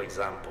nation, for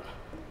example.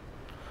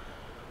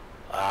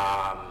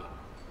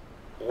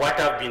 What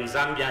have been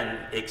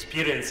Zambian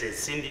experiences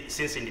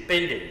since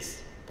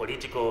independence,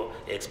 political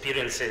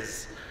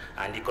experiences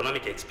and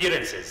economic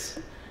experiences.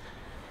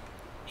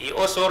 He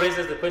also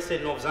raises the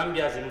question of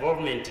Zambia's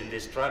involvement in the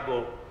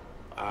struggle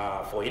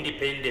for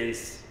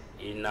independence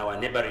in our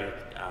neighboring,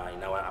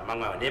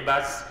 among our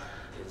neighbors,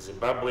 in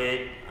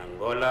Zimbabwe,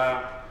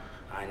 Angola,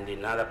 and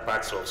in other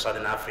parts of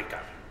Southern Africa.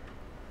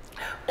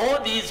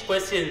 All these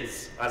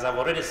questions, as I've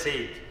already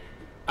said,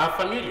 are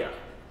familiar.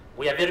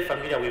 We are very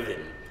familiar with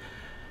them.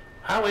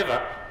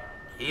 However,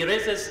 he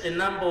raises a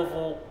number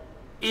of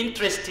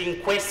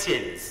interesting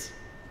questions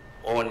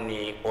on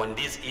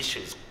these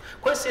issues.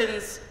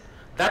 Questions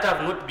that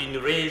have not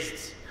been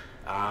raised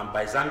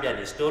by Zambian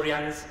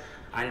historians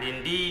and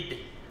indeed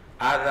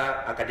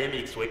other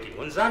academics working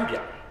on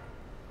Zambia.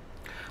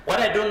 What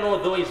I don't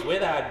know though is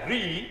whether I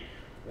agree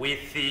with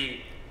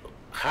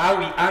how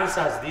he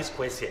answers these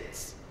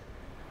questions.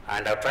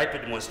 And I'll try to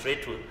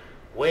demonstrate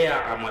where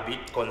I'm a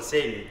bit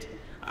concerned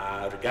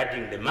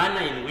regarding the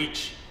manner in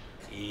which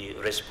he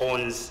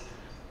responds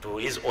to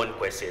his own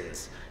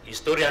questions.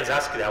 Historians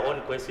ask their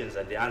own questions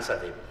and they answer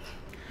them.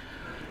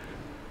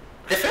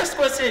 The first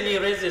question he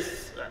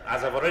raises,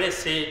 as I've already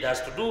said,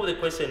 has to do with the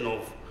question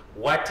of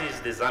what is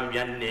the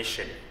Zambian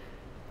nation.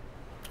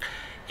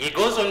 He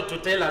goes on to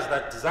tell us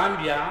that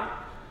Zambia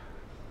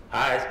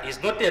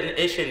is not an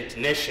ancient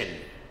nation.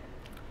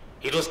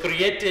 It was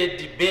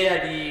created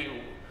barely,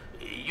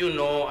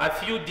 a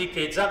few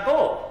decades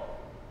ago.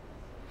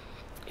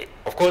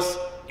 Of course,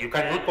 you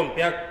cannot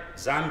compare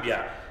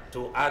Zambia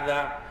to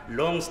other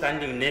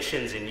long-standing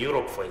nations in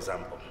Europe, for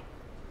example.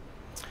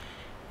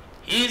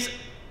 His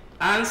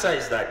answer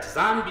is that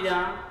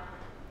Zambia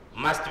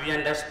must be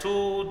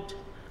understood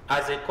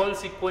as a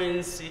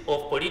consequence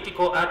of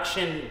political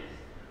action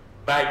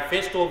by,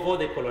 first of all,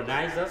 the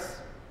colonizers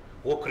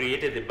who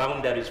created the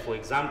boundaries, for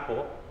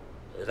example,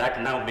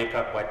 that now make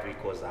up what we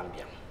call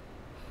Zambia.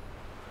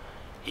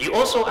 He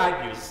also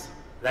argues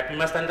that we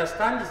must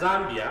understand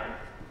Zambia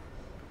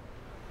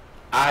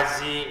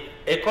as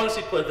the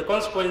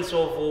consequence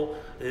of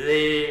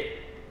the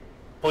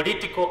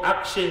political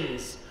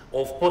actions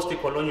of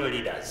post-colonial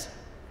leaders.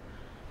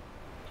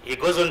 He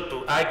goes on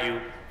to argue,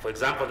 for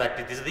example, that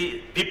it is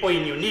the people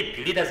in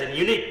UNIP, leaders in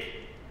UNIP,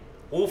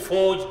 who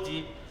forged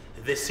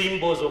the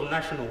symbols of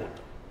nationhood.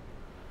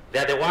 They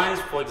are the ones,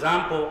 for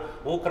example,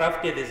 who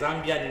crafted the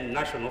Zambian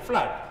national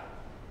flag,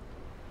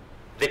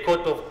 the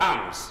coat of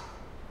arms,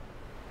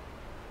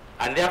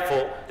 and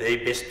therefore they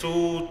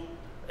bestowed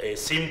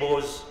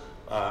symbols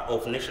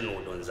of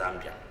nationhood on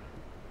Zambia.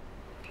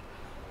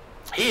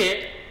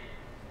 Here,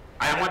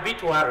 I am a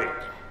bit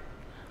worried,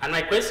 and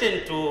my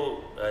question to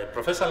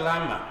Professor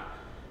Lama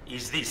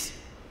is this: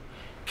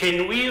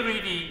 can we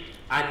really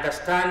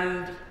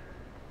understand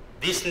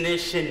this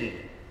nation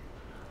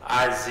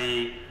as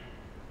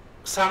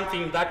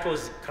something that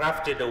was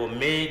crafted or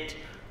made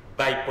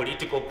by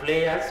political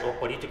players or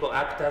political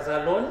actors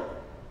alone?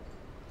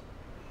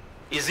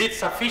 Is it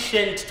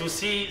sufficient to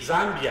see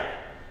Zambia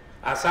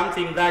as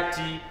something that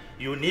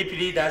UNIP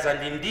leaders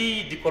and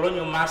indeed the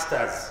colonial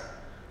masters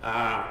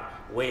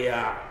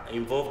were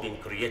involved in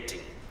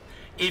creating?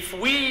 If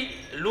we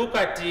look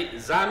at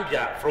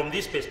Zambia from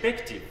this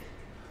perspective,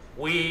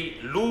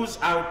 we lose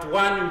out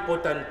one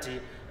important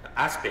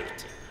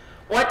aspect.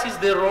 What is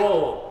the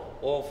role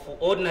of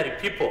ordinary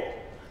people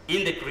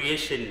in the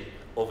creation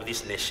of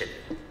this nation?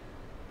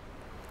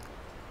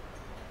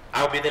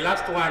 I'll be the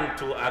last one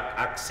to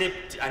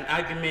accept an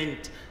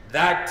argument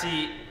that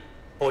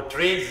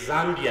portrays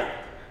Zambia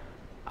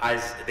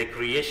as the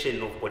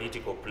creation of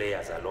political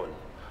players alone.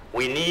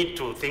 We need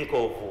to think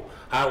of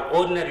how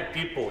ordinary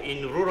people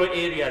in rural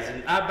areas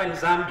in urban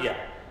Zambia,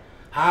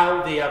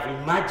 how they have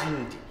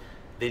imagined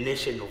the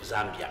nation of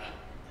Zambia.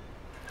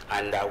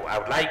 And I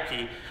would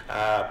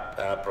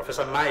like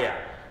Professor Maya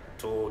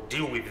to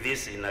deal with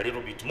this in a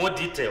little bit more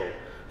detail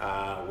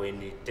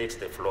when he takes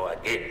the floor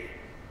again.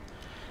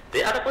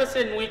 The other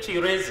question which he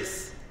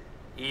raises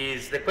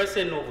is the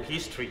question of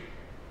history.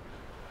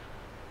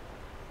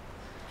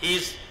 He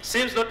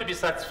seems not to be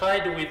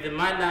satisfied with the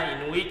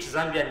manner in which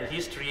Zambian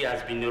history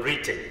has been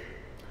written.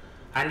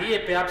 And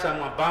here perhaps I'm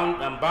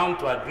bound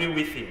to agree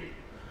with him.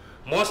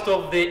 Most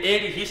of the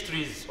early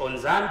histories on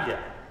Zambia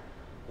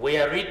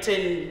were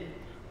written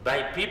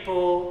by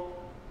people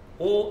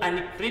who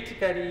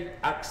uncritically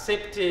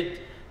accepted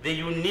the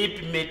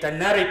unique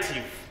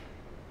meta-narrative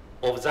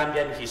of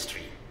Zambian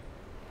history.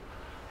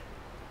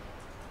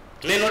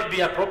 It may not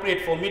be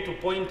appropriate for me to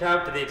point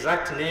out the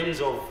exact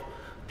names of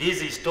these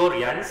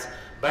historians,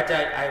 but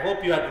I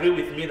hope you agree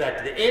with me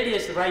that the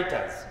earliest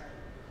writers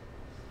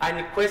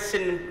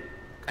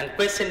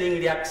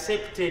unquestioningly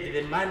accepted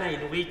the manner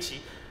in which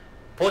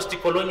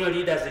post-colonial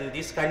leaders in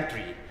this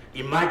country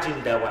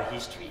imagined our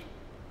history.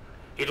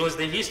 It was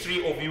the history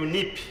of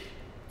UNIP,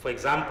 for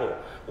example,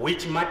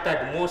 which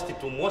mattered most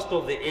to most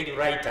of the early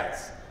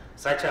writers,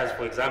 such as,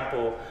 for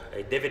example,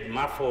 David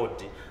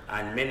Murford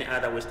and many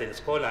other Western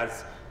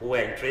scholars who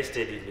were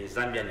interested in the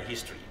Zambian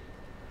history.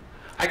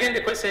 Again,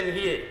 the question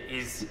here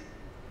is,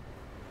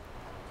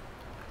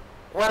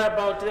 what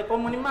about the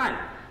common man?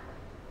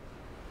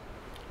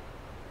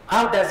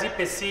 How does he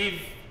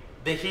perceive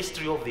the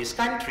history of this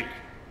country?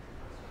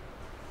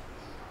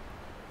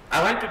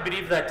 I want to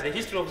believe that the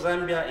history of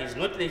Zambia is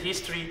not the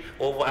history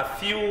of a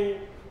few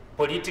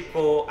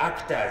political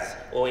actors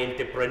or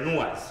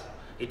entrepreneurs.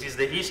 It is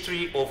the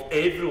history of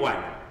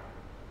everyone.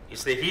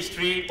 It's the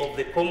history of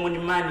the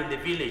common man in the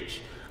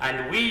village.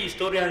 And we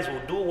historians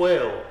will do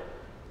well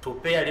to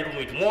pay a little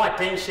bit more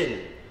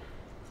attention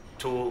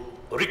to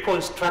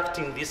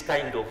reconstructing this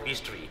kind of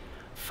history,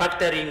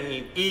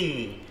 factoring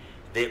in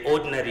the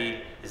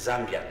ordinary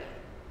Zambian.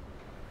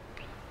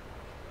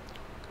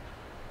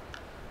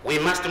 We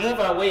must move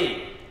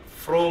away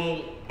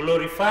from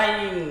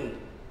glorifying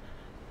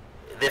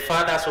the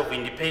fathers of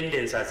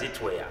independence, as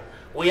it were.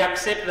 We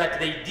accept that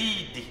they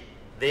did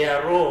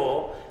their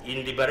role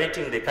in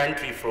liberating the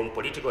country from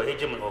political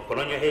hegemony or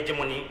colonial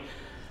hegemony,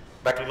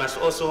 but we must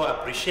also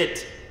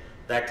appreciate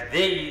that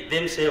they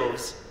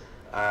themselves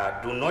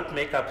do not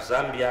make up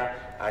Zambia,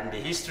 and the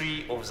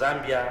history of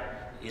Zambia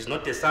is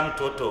not the sum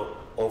total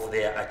of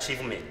their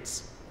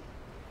achievements.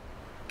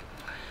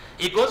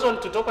 He goes on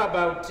to talk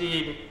about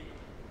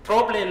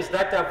problems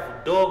that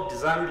have dogged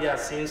Zambia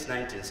since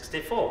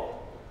 1964.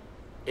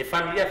 A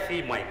familiar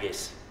theme, I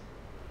guess.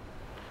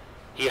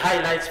 He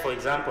highlights, for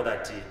example,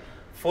 that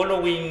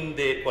following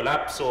the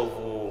collapse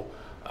of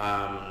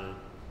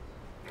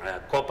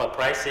copper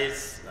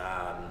prices,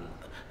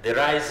 the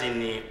rise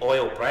in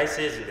oil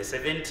prices in the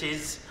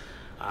 70s,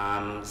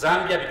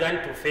 Zambia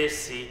began to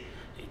face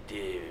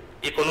the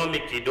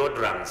economic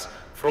doldrums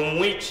from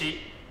which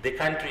the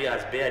country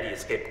has barely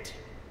escaped.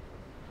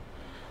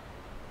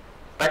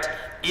 But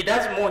he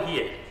does more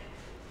here.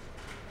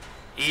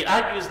 He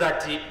argues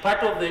that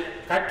part of the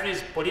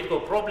country's political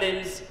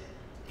problems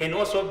can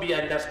also be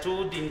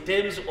understood in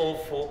terms of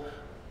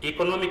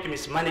economic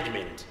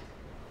mismanagement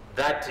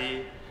that,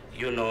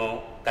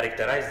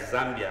 characterized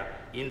Zambia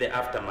in the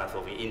aftermath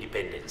of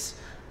independence.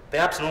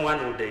 Perhaps no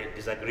one would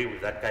disagree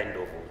with that kind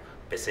of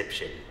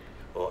perception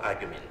or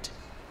argument.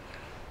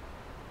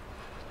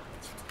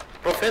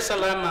 Professor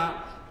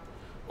Lama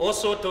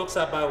also talks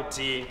about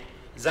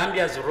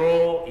Zambia's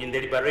role in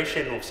the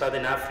liberation of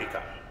Southern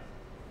Africa.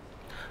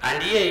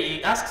 And here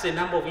he asks a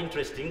number of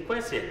interesting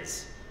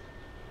questions.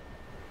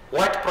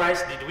 What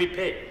price did we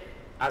pay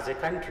as a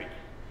country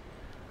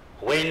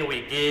when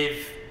we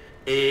gave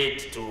aid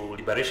to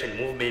liberation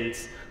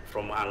movements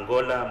from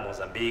Angola,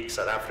 Mozambique,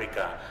 South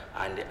Africa,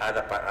 and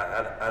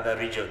other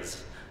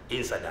regions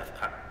in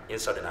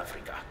Southern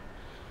Africa?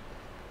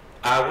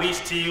 Are we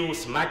still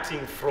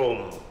smarting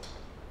from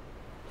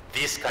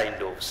this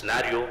kind of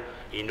scenario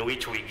in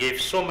which we gave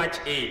so much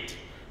aid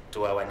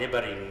to our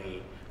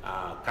neighboring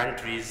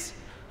countries?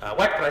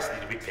 What price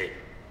did we pay?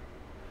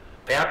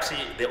 Perhaps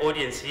the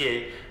audience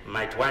here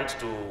might want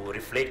to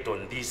reflect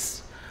on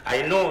this.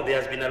 I know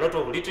there has been a lot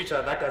of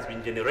literature that has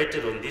been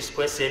generated on this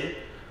question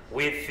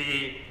with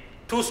the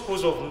two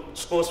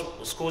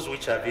schools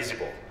which are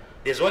visible.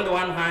 There's on the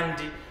one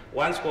hand,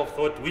 one school of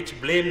thought which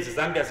blames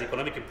Zambia's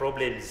economic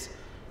problems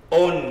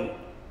on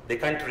the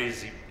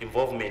country's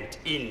involvement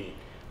in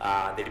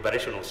the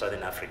liberation of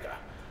Southern Africa.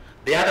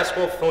 The other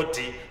school of thought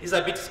is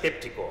a bit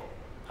skeptical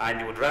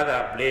and would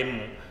rather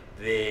blame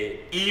the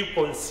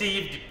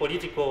ill-conceived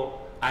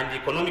political and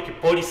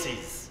economic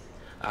policies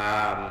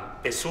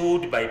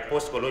pursued by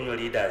post-colonial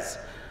leaders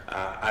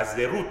as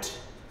the root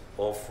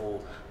of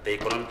the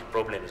economic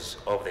problems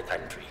of the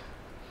country.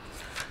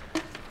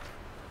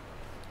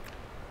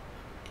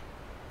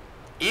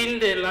 In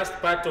the last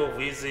part of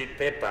his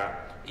paper,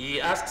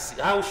 he asks,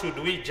 how should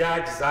we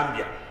judge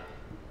Zambia?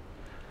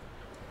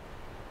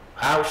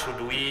 How should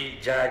we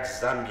judge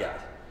Zambia?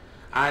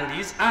 And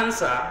his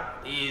answer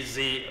is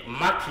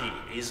murky,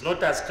 is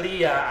not as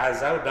clear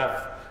as I would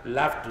have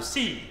loved to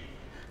see.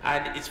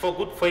 And it's for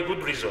a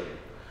good reason.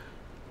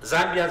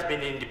 Zambia has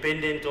been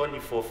independent only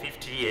for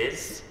 50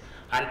 years,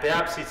 and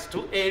perhaps it's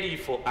too early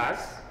for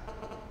us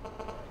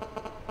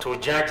to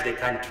judge the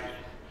country.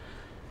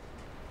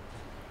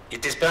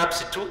 It is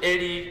perhaps too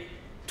early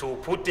to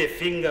put a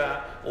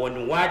finger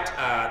on what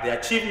are the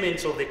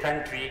achievements of the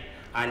country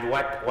and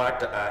what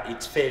are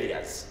its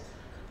failures.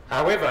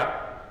 However,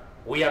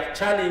 we are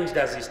challenged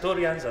as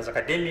historians, as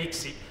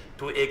academics,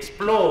 to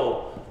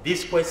explore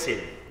this question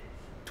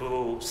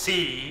to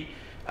see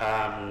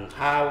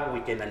how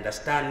we can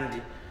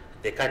understand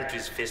the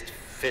country's first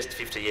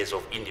 50 years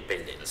of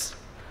independence.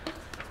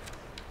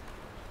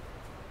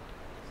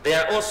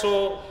 There are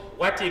also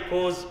what he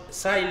calls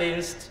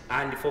silenced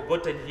and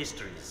forgotten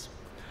histories.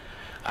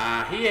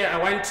 Here I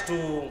want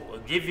to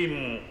give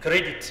him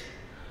credit.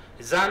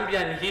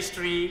 Zambian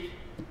history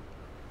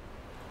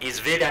is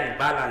very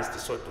unbalanced,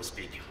 so to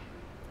speak.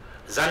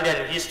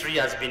 Zambian history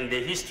has been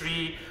the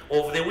history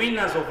of the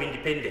winners of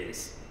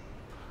independence,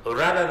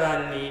 rather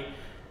than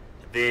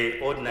the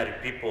ordinary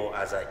people,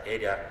 as I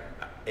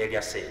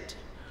earlier said.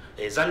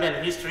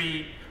 Zambian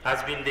history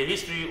has been the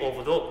history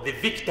of the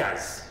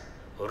victors,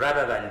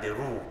 rather than the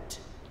ruled.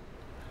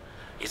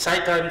 It's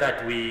high time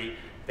that we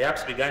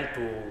perhaps began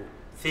to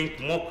think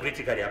more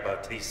critically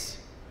about this,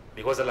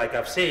 because like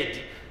I've said,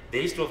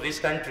 the history of this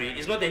country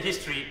is not the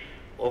history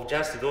of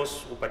just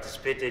those who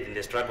participated in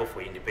the struggle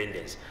for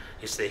independence.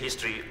 It's the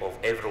history of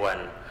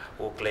everyone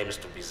who claims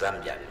to be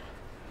Zambian.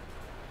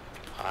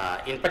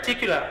 In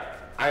particular,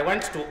 I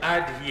want to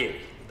add here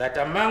that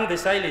among the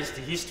silenced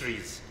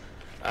histories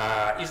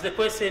is the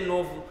question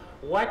of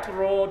what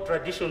role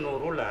traditional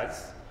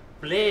rulers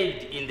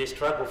played in the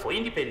struggle for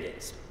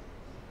independence.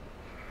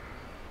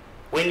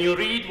 When you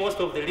read most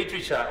of the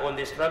literature on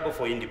the struggle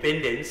for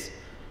independence,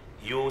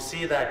 you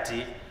see that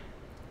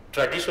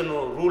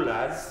traditional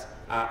rulers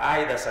are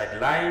either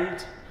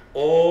sidelined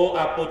or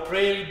are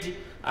portrayed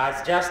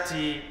as just,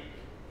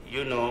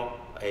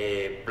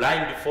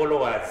 blind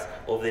followers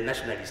of the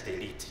nationalist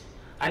elite.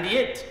 And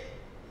yet,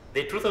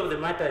 the truth of the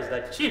matter is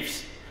that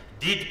chiefs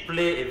did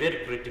play a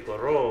very critical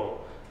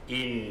role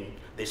in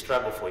the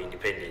struggle for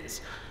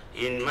independence.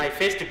 In my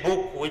first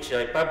book, which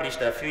I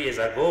published a few years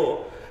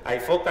ago, I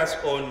focus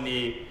on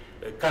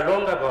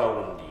Kalonga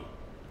Gawaundi,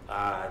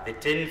 the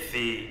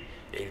 10th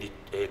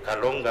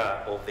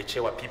Kalonga of the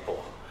Chewa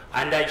people.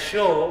 And I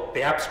show,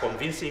 perhaps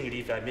convincingly,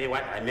 if I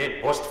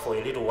may boast for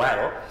a little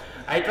while,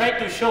 I try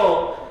to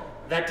show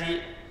that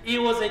he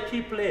was a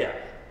key player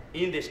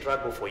in the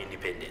struggle for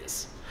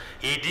independence.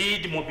 He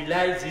did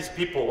mobilize his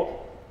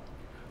people,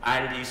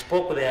 and he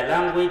spoke their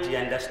language, he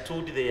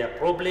understood their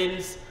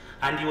problems,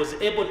 and he was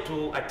able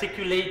to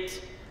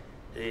articulate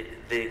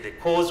the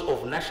cause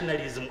of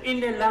nationalism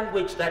in a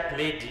language that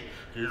made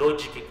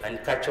logic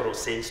and cultural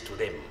sense to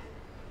them.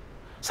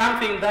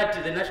 Something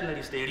that the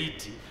nationalist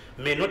elite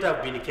may not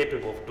have been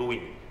capable of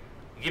doing,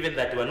 given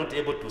that they were not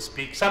able to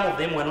speak, some of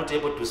them were not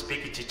able to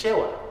speak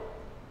Chichewa,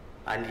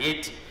 and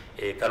yet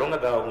Kalonga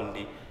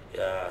Gawaundi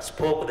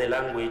spoke the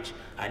language,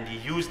 and he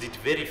used it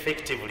very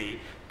effectively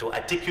to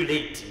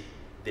articulate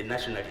the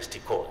nationalist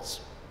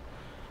cause.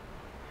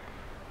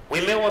 We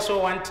may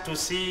also want to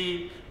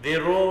see the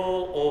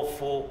role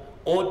of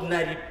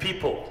ordinary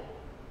people,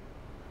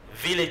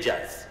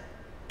 villagers,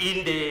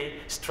 in the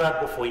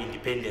struggle for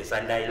independence,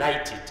 and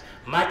highlight it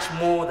much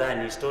more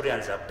than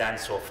historians have done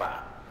so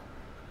far.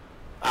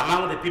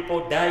 Among the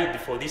people died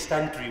for this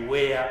country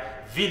were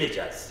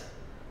villagers,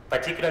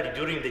 particularly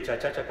during the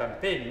Chachacha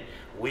campaign,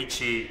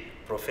 which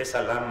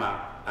Professor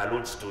Lama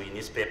alludes to in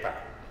his paper.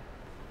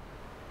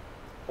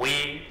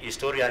 We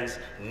historians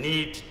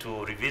need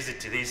to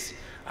revisit this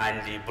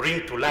and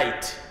bring to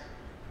light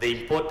the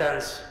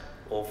importance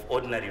of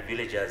ordinary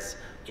villagers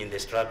in the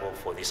struggle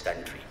for this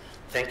country.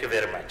 Thank you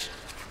very much.